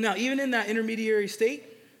 Now, even in that intermediary state,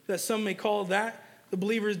 that some may call that, the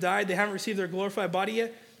believers died, they haven't received their glorified body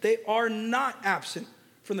yet, they are not absent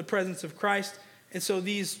from the presence of Christ. And so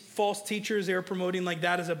these false teachers, they are promoting like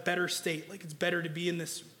that as a better state, like it's better to be in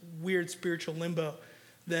this weird spiritual limbo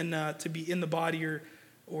than to be in the body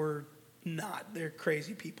or not. They're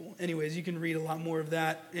crazy people. Anyways, you can read a lot more of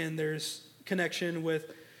that, and there's connection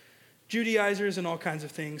with Judaizers and all kinds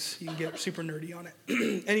of things. You can get super nerdy on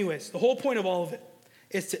it. Anyways, the whole point of all of it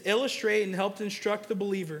is to illustrate and help to instruct the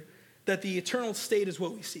believer that the eternal state is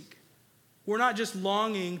what we seek. We're not just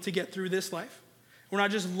longing to get through this life. We're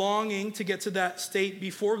not just longing to get to that state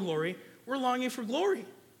before glory. We're longing for glory.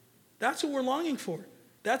 That's what we're longing for.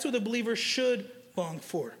 That's what the believer should long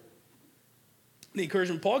for. The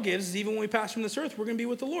encouragement Paul gives is even when we pass from this earth, we're going to be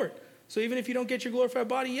with the Lord. So even if you don't get your glorified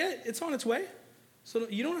body yet, it's on its way. So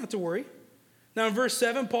you don't have to worry. Now in verse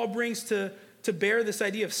 7, Paul brings to bear this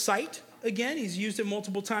idea of sight again. He's used it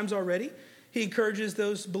multiple times already. He encourages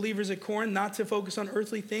those believers at Corinth not to focus on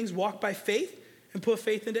earthly things, walk by faith, and put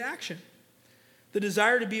faith into action. The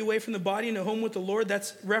desire to be away from the body and at home with the Lord,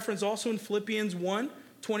 that's referenced also in Philippians 1,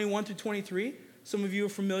 21 through 23. Some of you are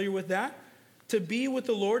familiar with that. To be with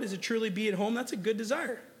the Lord is to truly be at home. That's a good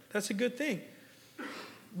desire. That's a good thing.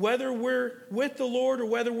 Whether we're with the Lord or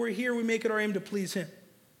whether we're here, we make it our aim to please him.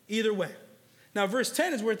 Either way. Now, verse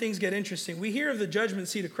 10 is where things get interesting. We hear of the judgment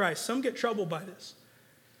seat of Christ. Some get troubled by this.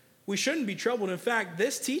 We shouldn't be troubled. In fact,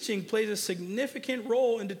 this teaching plays a significant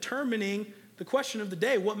role in determining the question of the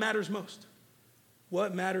day. What matters most?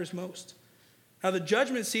 What matters most? Now, the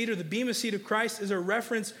judgment seat or the bema seat of Christ is a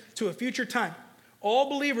reference to a future time. All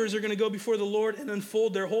believers are going to go before the Lord and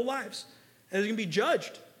unfold their whole lives. And they're going to be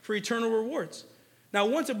judged for eternal rewards. Now,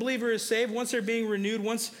 once a believer is saved, once they're being renewed,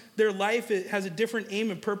 once their life has a different aim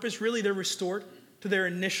and purpose, really they're restored to their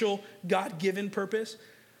initial God-given purpose.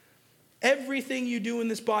 Everything you do in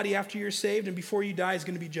this body after you're saved and before you die is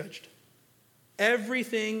going to be judged.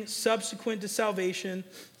 Everything subsequent to salvation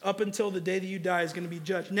up until the day that you die is going to be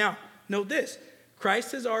judged. Now, note this.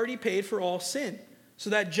 Christ has already paid for all sin. So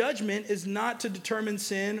that judgment is not to determine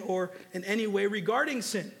sin or in any way regarding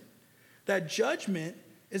sin. That judgment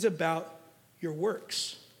is about your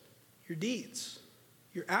works, your deeds,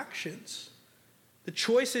 your actions, the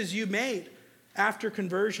choices you made after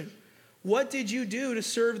conversion. What did you do to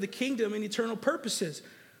serve the kingdom and eternal purposes?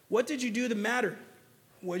 What did you do that mattered?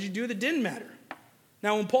 What did you do that didn't matter?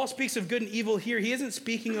 Now, when Paul speaks of good and evil here, he isn't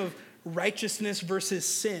speaking of righteousness versus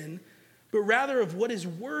sin, but rather of what is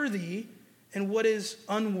worthy and what is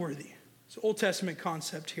unworthy. It's an Old Testament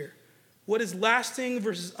concept here. What is lasting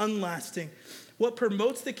versus unlasting. What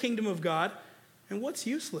promotes the kingdom of God and what's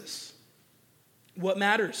useless. What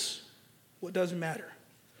matters, what doesn't matter.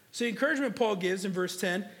 So the encouragement Paul gives in verse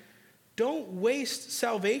 10, don't waste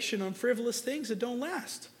salvation on frivolous things that don't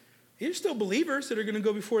last. You're still believers that are going to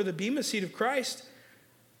go before the bema seat of Christ.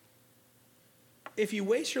 If you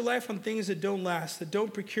waste your life on things that don't last, that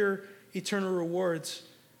don't procure eternal rewards,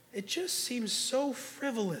 it just seems so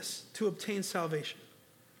frivolous to obtain salvation.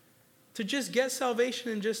 To just get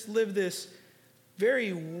salvation and just live this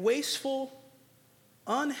very wasteful,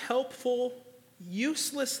 unhelpful,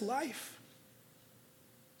 useless life.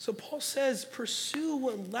 So Paul says, pursue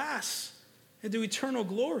what lasts into eternal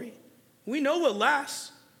glory. We know what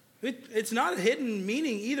lasts. It's not a hidden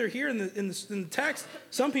meaning either here in the text.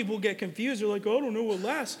 Some people get confused. They're like, oh, I don't know what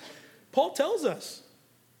lasts. Paul tells us,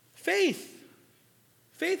 faith.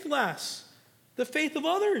 Faith lasts. The faith of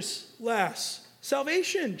others lasts.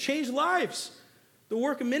 Salvation, changed lives. The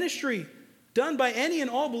work of ministry done by any and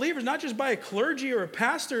all believers, not just by a clergy or a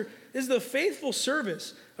pastor, is the faithful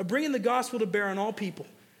service of bringing the gospel to bear on all people.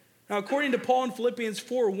 Now, according to Paul in Philippians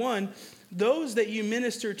 4:1, those that you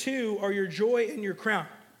minister to are your joy and your crown.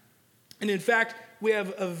 And in fact, we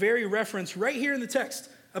have a very reference right here in the text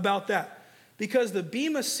about that. Because the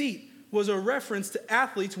bema seat was a reference to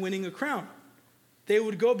athletes winning a crown. They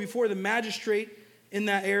would go before the magistrate in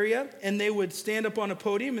that area, and they would stand up on a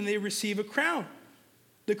podium and they receive a crown.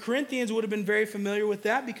 The Corinthians would have been very familiar with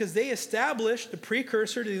that because they established the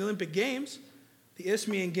precursor to the Olympic Games, the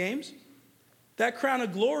Isthmian Games. That crown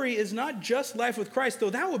of glory is not just life with Christ, though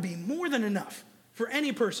that would be more than enough for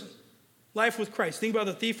any person. Life with Christ. Think about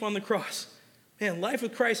the thief on the cross. Man, life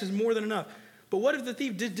with Christ is more than enough. But what if the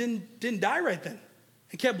thief didn't die right then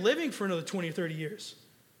and kept living for another 20 or 30 years?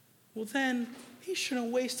 Well, then he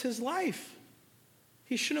shouldn't waste his life.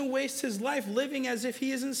 He shouldn't waste his life living as if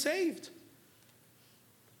he isn't saved.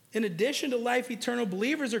 In addition to life eternal,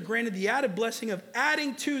 believers are granted the added blessing of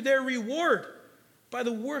adding to their reward by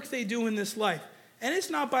the work they do in this life. And it's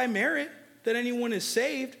not by merit that anyone is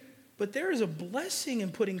saved, but there is a blessing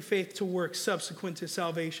in putting faith to work subsequent to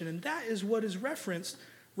salvation, and that is what is referenced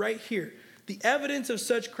right here. The evidence of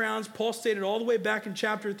such crowns, Paul stated all the way back in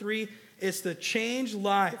chapter 3, it's the changed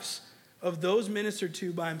lives of those ministered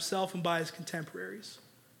to by himself and by his contemporaries.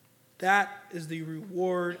 That is the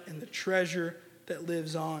reward and the treasure that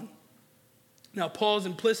lives on. Now, Paul's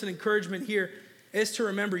implicit encouragement here is to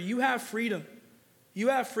remember you have freedom. You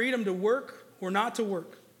have freedom to work or not to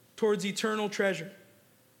work towards eternal treasure.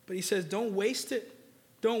 But he says, don't waste it.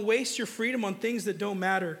 Don't waste your freedom on things that don't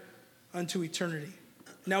matter unto eternity.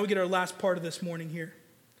 Now we get our last part of this morning here.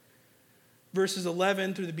 Verses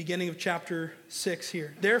 11 through the beginning of chapter 6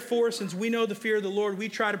 here. Therefore, since we know the fear of the Lord, we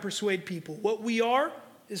try to persuade people. What we are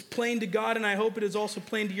is plain to God, and I hope it is also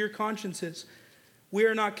plain to your consciences. We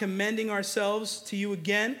are not commending ourselves to you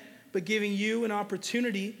again, but giving you an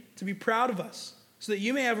opportunity to be proud of us, so that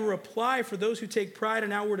you may have a reply for those who take pride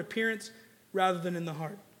in outward appearance rather than in the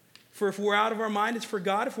heart. For if we're out of our mind, it's for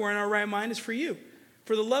God. If we're in our right mind, it's for you.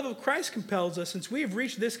 For the love of Christ compels us, since we have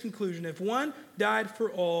reached this conclusion. If one died for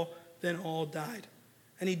all, then all died.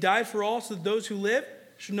 And he died for all, so that those who live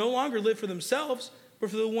should no longer live for themselves, but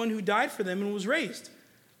for the one who died for them and was raised.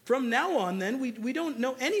 From now on, then, we don't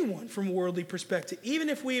know anyone from a worldly perspective. Even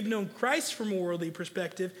if we have known Christ from a worldly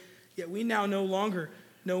perspective, yet we now no longer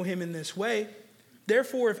know him in this way.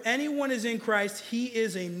 Therefore, if anyone is in Christ, he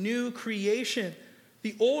is a new creation.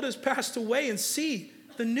 The old has passed away, and see,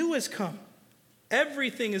 the new has come.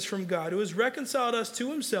 Everything is from God, who has reconciled us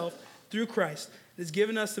to himself through Christ, and has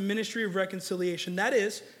given us the ministry of reconciliation. That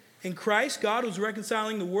is, in Christ, God was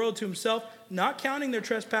reconciling the world to himself, not counting their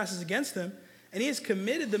trespasses against them, and he has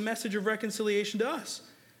committed the message of reconciliation to us.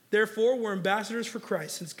 Therefore, we're ambassadors for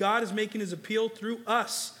Christ. Since God is making his appeal through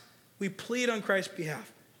us, we plead on Christ's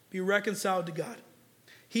behalf. Be reconciled to God.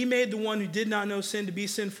 He made the one who did not know sin to be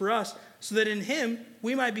sin for us, so that in him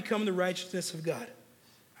we might become the righteousness of God.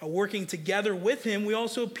 Working together with him, we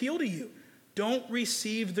also appeal to you. Don't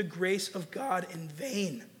receive the grace of God in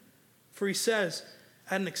vain. For he says,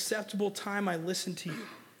 at an acceptable time I listened to you,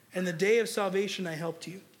 and the day of salvation I helped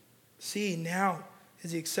you. See, now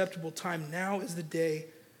is the acceptable time. Now is the day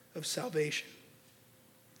of salvation.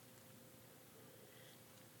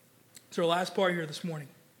 So our last part here this morning.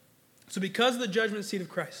 So because of the judgment seat of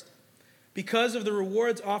Christ, because of the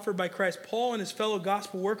rewards offered by Christ, Paul and his fellow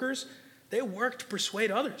gospel workers, they work to persuade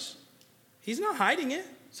others. He's not hiding it.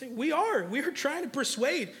 We are trying to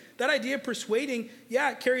persuade. That idea of persuading,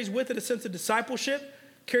 it carries with it a sense of discipleship,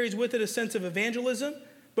 carries with it a sense of evangelism.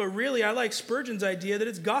 But really, I like Spurgeon's idea that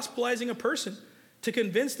it's gospelizing a person to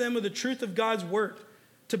convince them of the truth of God's word,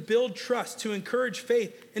 to build trust, to encourage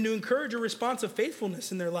faith, and to encourage a response of faithfulness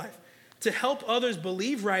in their life, to help others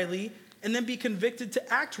believe rightly and then be convicted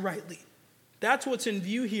to act rightly. That's what's in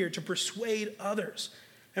view here, to persuade others.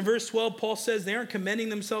 In verse 12, Paul says they aren't commending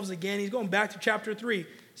themselves again. He's going back to chapter 3.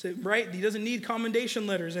 So, right? He doesn't need commendation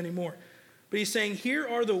letters anymore. But he's saying, here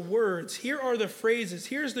are the words, here are the phrases,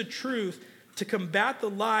 here's the truth to combat the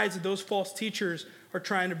lies that those false teachers are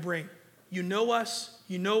trying to bring. You know us,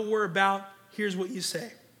 you know what we're about, here's what you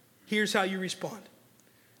say. Here's how you respond.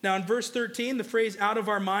 Now in verse 13, the phrase out of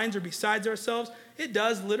our minds or besides ourselves, it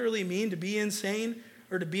does literally mean to be insane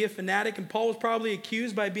or to be a fanatic. And Paul was probably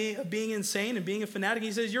accused of being insane and being a fanatic.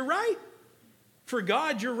 He says, you're right. For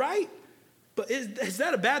God, you're right. But is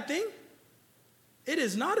that a bad thing? It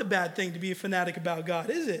is not a bad thing to be a fanatic about God,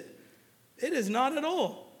 is it? It is not at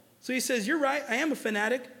all. So he says, you're right, I am a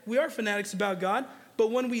fanatic. We are fanatics about God.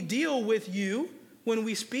 But when we deal with you, when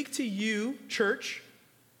we speak to you, church,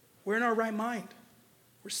 we're in our right mind.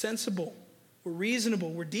 We're sensible. We're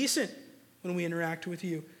reasonable. We're decent when we interact with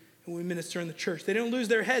you and we minister in the church. They don't lose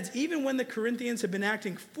their heads, even when the Corinthians have been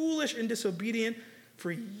acting foolish and disobedient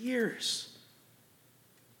for years.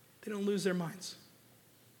 They don't lose their minds.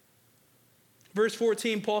 Verse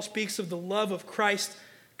 14, Paul speaks of the love of Christ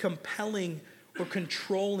compelling or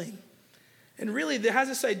controlling. And really, there has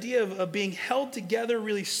this idea of being held together,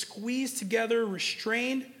 really squeezed together,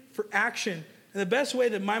 restrained for action. And the best way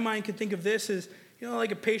that my mind can think of this is,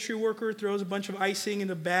 like a pastry worker throws a bunch of icing in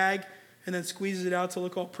a bag and then squeezes it out to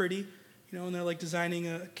look all pretty, and they're like designing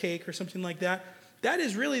a cake or something like that. That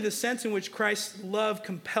is really the sense in which Christ's love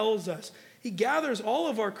compels us. He gathers all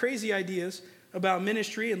of our crazy ideas about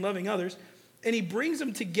ministry and loving others, and he brings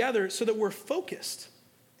them together so that we're focused.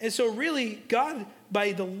 And so really, God,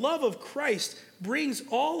 by the love of Christ, brings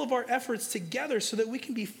all of our efforts together so that we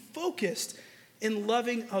can be focused in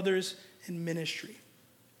loving others in ministry.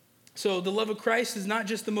 So the love of Christ is not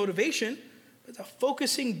just the motivation, but it's a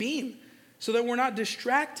focusing beam so that we're not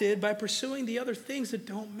distracted by pursuing the other things that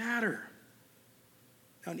don't matter.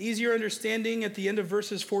 Now, an easier understanding at the end of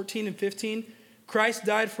verses 14 and 15, Christ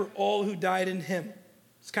died for all who died in him.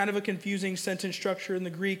 It's kind of a confusing sentence structure in the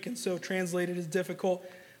Greek, and so translated is difficult.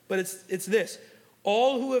 But it's this.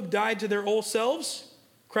 All who have died to their old selves,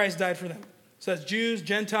 Christ died for them. So that's Jews,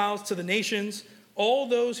 Gentiles, to the nations. All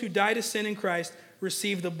those who die to sin in Christ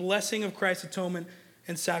receive the blessing of Christ's atonement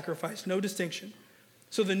and sacrifice. No distinction.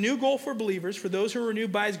 So the new goal for believers, for those who are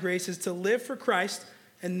renewed by his grace, is to live for Christ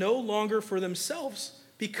and no longer for themselves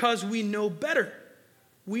because we know better.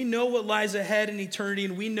 We know what lies ahead in eternity,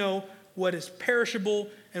 and we know what is perishable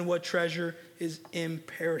and what treasure is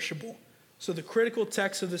imperishable. So the critical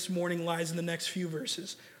text of this morning lies in the next few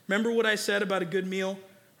verses. Remember what I said about a good meal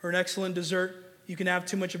or an excellent dessert? You can have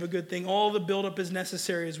too much of a good thing. All the buildup is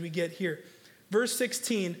necessary as we get here. Verse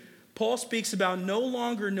 16, Paul speaks about no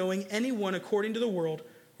longer knowing anyone according to the world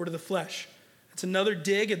or to the flesh. It's another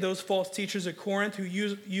dig at those false teachers at Corinth who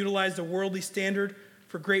utilized a worldly standard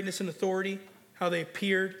for greatness and authority, how they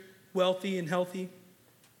appeared wealthy and healthy.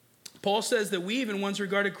 Paul says that we even once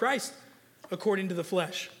regarded Christ according to the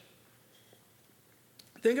flesh.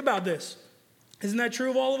 Think about this. Isn't that true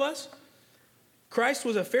of all of us? Christ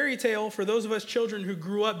was a fairy tale for those of us children who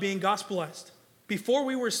grew up being gospelized. Before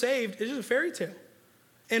we were saved, it was a fairy tale.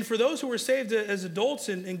 And for those who were saved as adults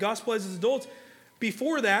and gospelized as adults,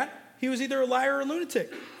 before that, he was either a liar or a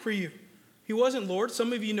lunatic for you. He wasn't Lord.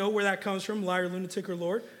 Some of you know where that comes from, liar, lunatic, or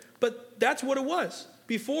Lord. But that's what it was.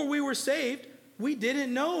 Before we were saved, we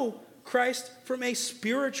didn't know Christ from a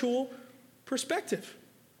spiritual perspective.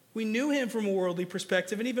 We knew him from a worldly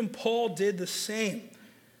perspective, and even Paul did the same.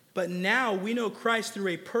 But now we know Christ through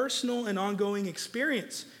a personal and ongoing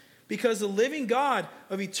experience because the living God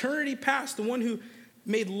of eternity past, the one who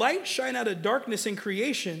made light shine out of darkness in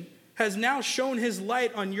creation, has now shown his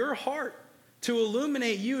light on your heart to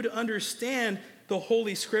illuminate you to understand the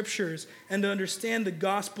Holy Scriptures and to understand the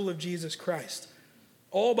gospel of Jesus Christ,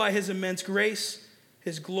 all by his immense grace,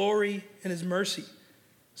 his glory, and his mercy.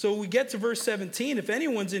 So we get to verse 17. If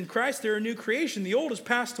anyone's in Christ, they're a new creation. The old has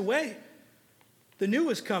passed away. The new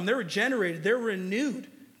has come. They're regenerated. They're renewed.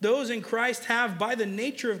 Those in Christ have, by the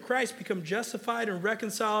nature of Christ, become justified and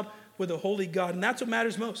reconciled with a holy God. And that's what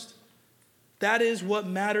matters most. That is what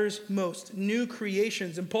matters most. New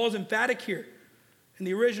creations. And Paul's emphatic here. In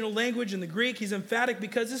the original language, in the Greek, he's emphatic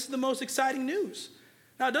because this is the most exciting news.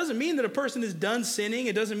 Now, it doesn't mean that a person is done sinning.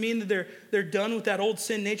 It doesn't mean that they're done with that old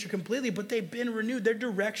sin nature completely, but they've been renewed. Their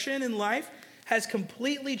direction in life has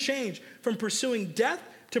completely changed from pursuing death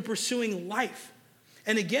to pursuing life.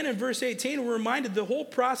 And again, in verse 18, we're reminded the whole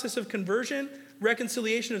process of conversion,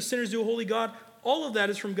 reconciliation of sinners to a holy God, all of that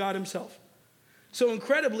is from God himself. So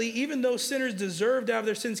incredibly, even though sinners deserve to have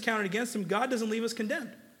their sins counted against them, God doesn't leave us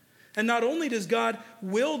condemned. And not only does God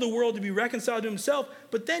will the world to be reconciled to himself,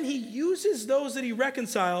 but then he uses those that he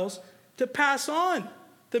reconciles to pass on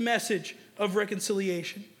the message of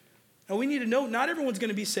reconciliation. And we need to note, not everyone's going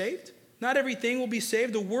to be saved. Not everything will be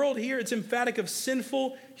saved. The world here, it's emphatic of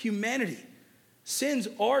sinful humanity. Sins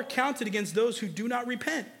are counted against those who do not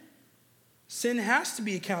repent. Sin has to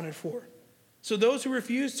be accounted for. So those who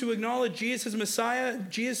refuse to acknowledge Jesus as Messiah,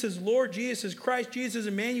 Jesus as Lord, Jesus as Christ, Jesus as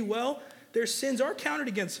Emmanuel, their sins are counted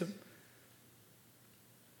against them.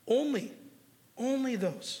 Only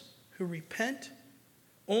those who repent,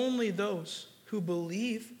 only those who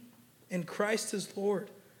believe in Christ as Lord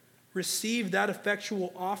receive that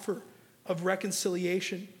effectual offer of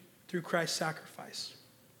reconciliation through Christ's sacrifice.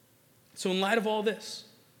 So in light of all this,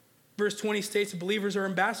 verse 20 states that believers are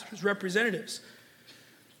ambassadors, representatives.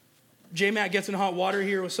 J-Mac gets in hot water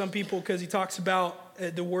here with some people because he talks about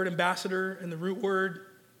the word ambassador and the root word.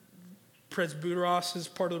 Presbyteros is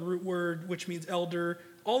part of the root word, which means elder.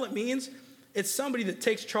 All it means, it's somebody that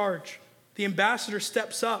takes charge. The ambassador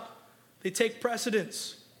steps up. They take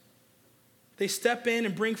precedence. They step in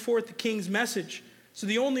and bring forth the king's message. So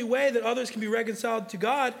the only way that others can be reconciled to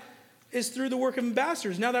God is through the work of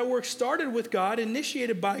ambassadors. Now that work started with God,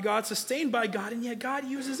 initiated by God, sustained by God, and yet God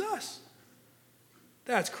uses us.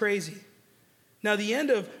 That's crazy. Now the end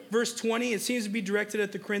of verse 20, it seems to be directed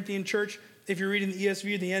at the Corinthian church. If you're reading the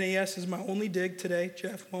ESV, the NAS is my only dig today,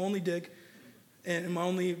 Jeff, my only dig, and my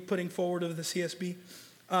only putting forward of the CSB.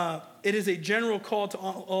 It is a general call to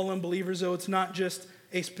all unbelievers, though it's not just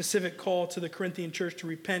a specific call to the Corinthian church to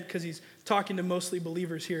repent, because he's talking to mostly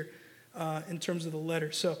believers here in terms of the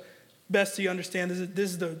letter. So best to understand,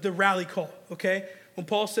 this is the rally call, okay? When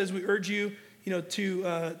Paul says we urge you,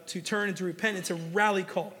 to turn and to repent, it's a rally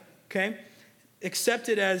call, okay? Accept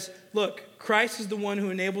it as, look, Christ is the one who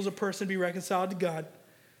enables a person to be reconciled to God.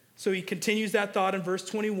 So he continues that thought in verse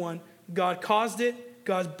 21. God caused it.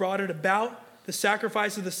 God brought it about. The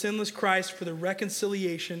sacrifice of the sinless Christ for the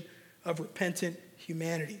reconciliation of repentant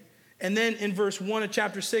humanity. And then in verse 1 of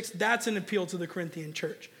chapter 6, that's an appeal to the Corinthian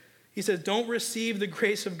church. He says, don't receive the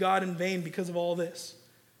grace of God in vain because of all this.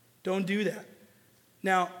 Don't do that.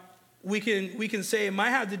 Now, we can say it might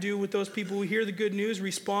have to do with those people who hear the good news,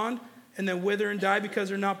 respond, and then wither and die because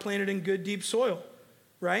they're not planted in good, deep soil,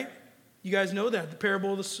 right? You guys know that, the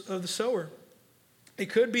parable of the sower. It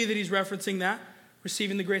could be that he's referencing that,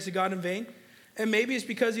 receiving the grace of God in vain. And maybe it's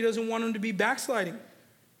because he doesn't want them to be backsliding,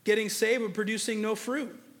 getting saved but producing no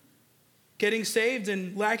fruit, getting saved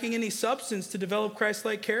and lacking any substance to develop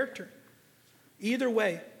Christ-like character. Either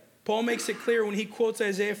way, Paul makes it clear when he quotes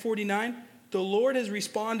Isaiah 49, the Lord has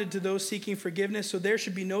responded to those seeking forgiveness, so there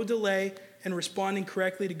should be no delay in responding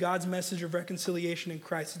correctly to God's message of reconciliation in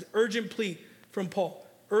Christ. It's an urgent plea from Paul,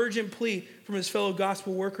 urgent plea from his fellow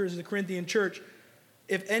gospel workers of the Corinthian church.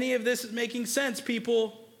 If any of this is making sense,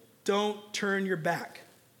 people, don't turn your back.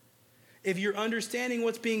 If you're understanding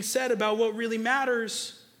what's being said about what really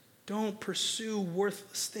matters, don't pursue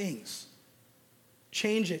worthless things.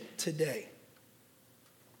 Change it today.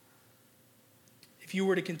 If you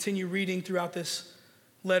were to continue reading throughout this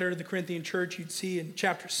letter to the Corinthian church, you'd see in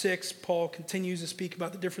chapter 6, Paul continues to speak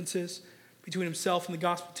about the differences between himself and the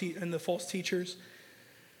gospel and the false teachers.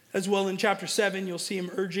 As well in chapter 7, you'll see him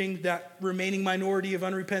urging that remaining minority of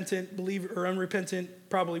unrepentant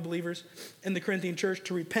probably believers in the Corinthian church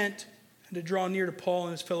to repent and to draw near to Paul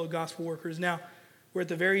and his fellow gospel workers. Now, we're at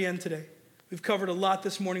the very end today. We've covered a lot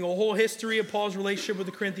this morning, a whole history of Paul's relationship with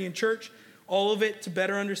the Corinthian church, all of it to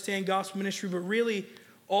better understand gospel ministry, but really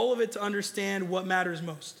all of it to understand what matters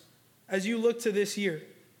most. As you look to this year,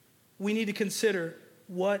 we need to consider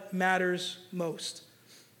what matters most.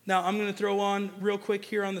 Now, I'm going to throw on real quick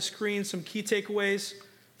here on the screen some key takeaways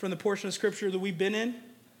from the portion of Scripture that we've been in.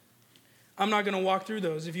 I'm not going to walk through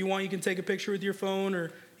those. If you want, you can take a picture with your phone,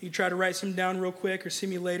 or you try to write some down real quick or see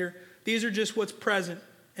me later. These are just what's present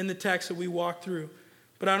in the text that we walk through.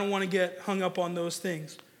 But I don't want to get hung up on those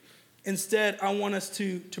things. Instead, I want us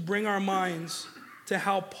to bring our minds to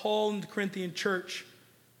how Paul and the Corinthian church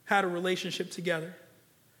had a relationship together.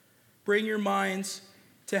 Bring your minds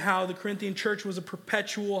to how the Corinthian church was a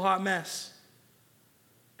perpetual hot mess.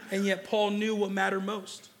 And yet Paul knew what mattered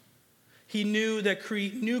most. He knew that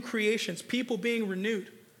new creations, people being renewed,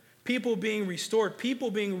 people being restored, people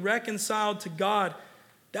being reconciled to God,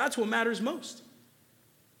 that's what matters most.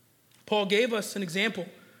 Paul gave us an example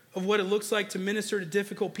of what it looks like to minister to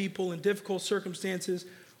difficult people in difficult circumstances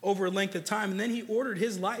over a length of time. And then he ordered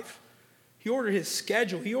his life. He ordered his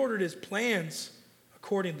schedule. He ordered his plans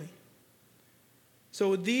accordingly. So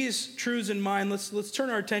with these truths in mind, let's turn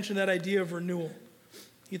our attention to that idea of renewal.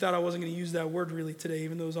 You thought I wasn't going to use that word really today,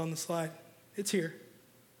 even though it was on the slide. It's here.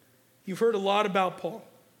 You've heard a lot about Paul.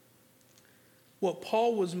 What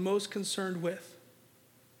Paul was most concerned with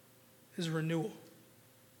is renewal.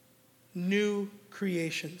 new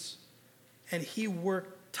creations. And he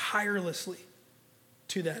worked tirelessly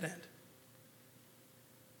to that end.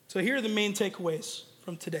 So here are the main takeaways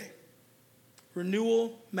from today.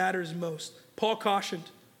 Renewal matters most. Paul cautioned.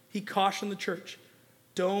 He cautioned the church.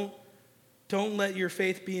 Don't let your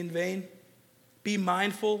faith be in vain. Be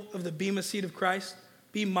mindful of the bema seat of Christ.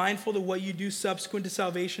 Be mindful that what you do subsequent to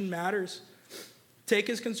salvation matters. Take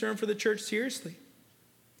his concern for the church seriously.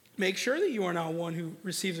 Make sure that you are not one who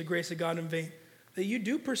receives the grace of God in vain. That you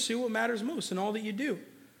do pursue what matters most in all that you do.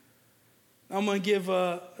 I'm going to give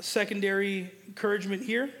a secondary encouragement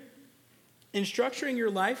here. In structuring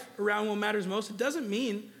your life around what matters most, it doesn't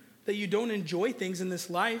mean that you don't enjoy things in this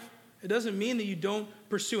life. It doesn't mean that you don't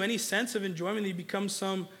pursue any sense of enjoyment, that you become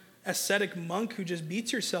some ascetic monk who just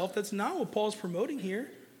beats yourself. That's not what Paul's promoting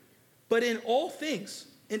here. But in all things,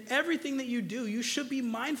 in everything that you do, you should be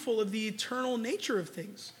mindful of the eternal nature of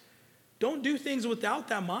things. Don't do things without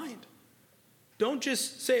that mind. Don't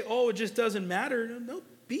just say, oh, it just doesn't matter. No,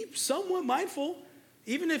 be somewhat mindful.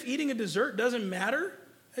 Even if eating a dessert doesn't matter,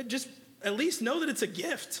 just at least know that it's a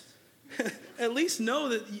gift. At least know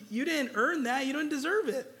that you didn't earn that. You don't deserve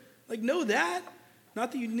it. Like, know that.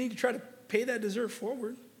 Not that you need to try to pay that dessert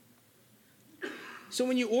forward. So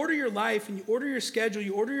when you order your life and you order your schedule,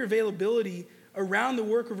 you order your availability around the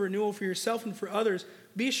work of renewal for yourself and for others,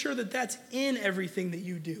 be sure that that's in everything that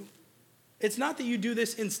you do. It's not that you do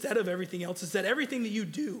this instead of everything else. It's that everything that you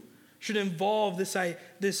do should involve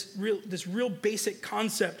this real basic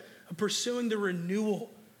concept of pursuing the renewal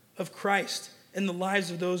of Christ in the lives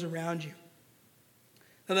of those around you.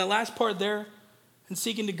 Now that last part there, and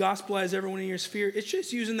seeking to gospelize everyone in your sphere, it's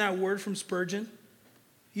just using that word from Spurgeon,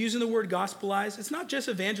 using the word gospelize. It's not just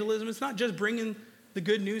evangelism. It's not just bringing the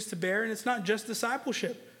good news to bear, and it's not just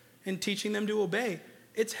discipleship and teaching them to obey.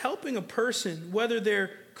 It's helping a person, whether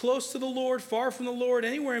they're close to the Lord, far from the Lord,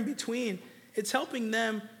 anywhere in between. It's helping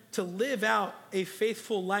them to live out a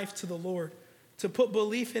faithful life to the Lord, to put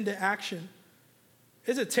belief into action.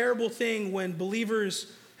 It's a terrible thing when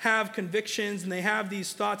believers have convictions and they have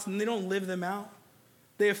these thoughts and they don't live them out.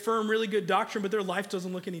 They affirm really good doctrine, but their life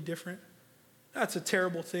doesn't look any different. That's a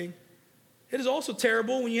terrible thing. It is also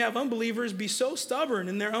terrible when you have unbelievers be so stubborn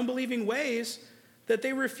in their unbelieving ways that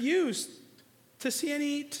they refuse to see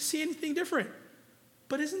anything different.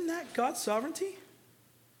 But isn't that God's sovereignty?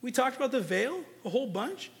 We talked about the veil a whole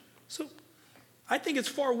bunch. So I think it's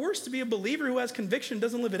far worse to be a believer who has conviction and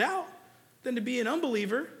doesn't live it out than to be an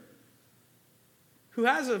unbeliever who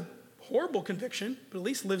has a horrible conviction, but at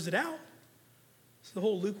least lives it out. It's the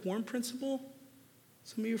whole lukewarm principle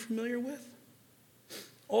some of you are familiar with.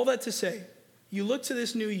 All that to say, you look to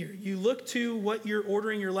this new year. You look to what you're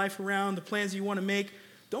ordering your life around, the plans you want to make.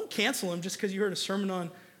 Don't cancel them just because you heard a sermon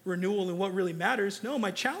on renewal and what really matters. No,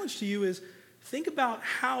 my challenge to you is think about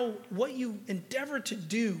how what you endeavor to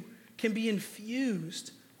do can be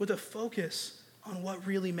infused with a focus on what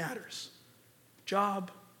really matters.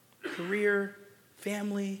 Job, career,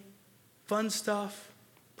 family, fun stuff,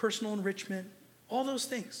 personal enrichment, all those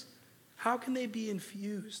things. How can they be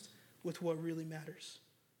infused with what really matters?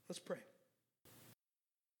 Let's pray.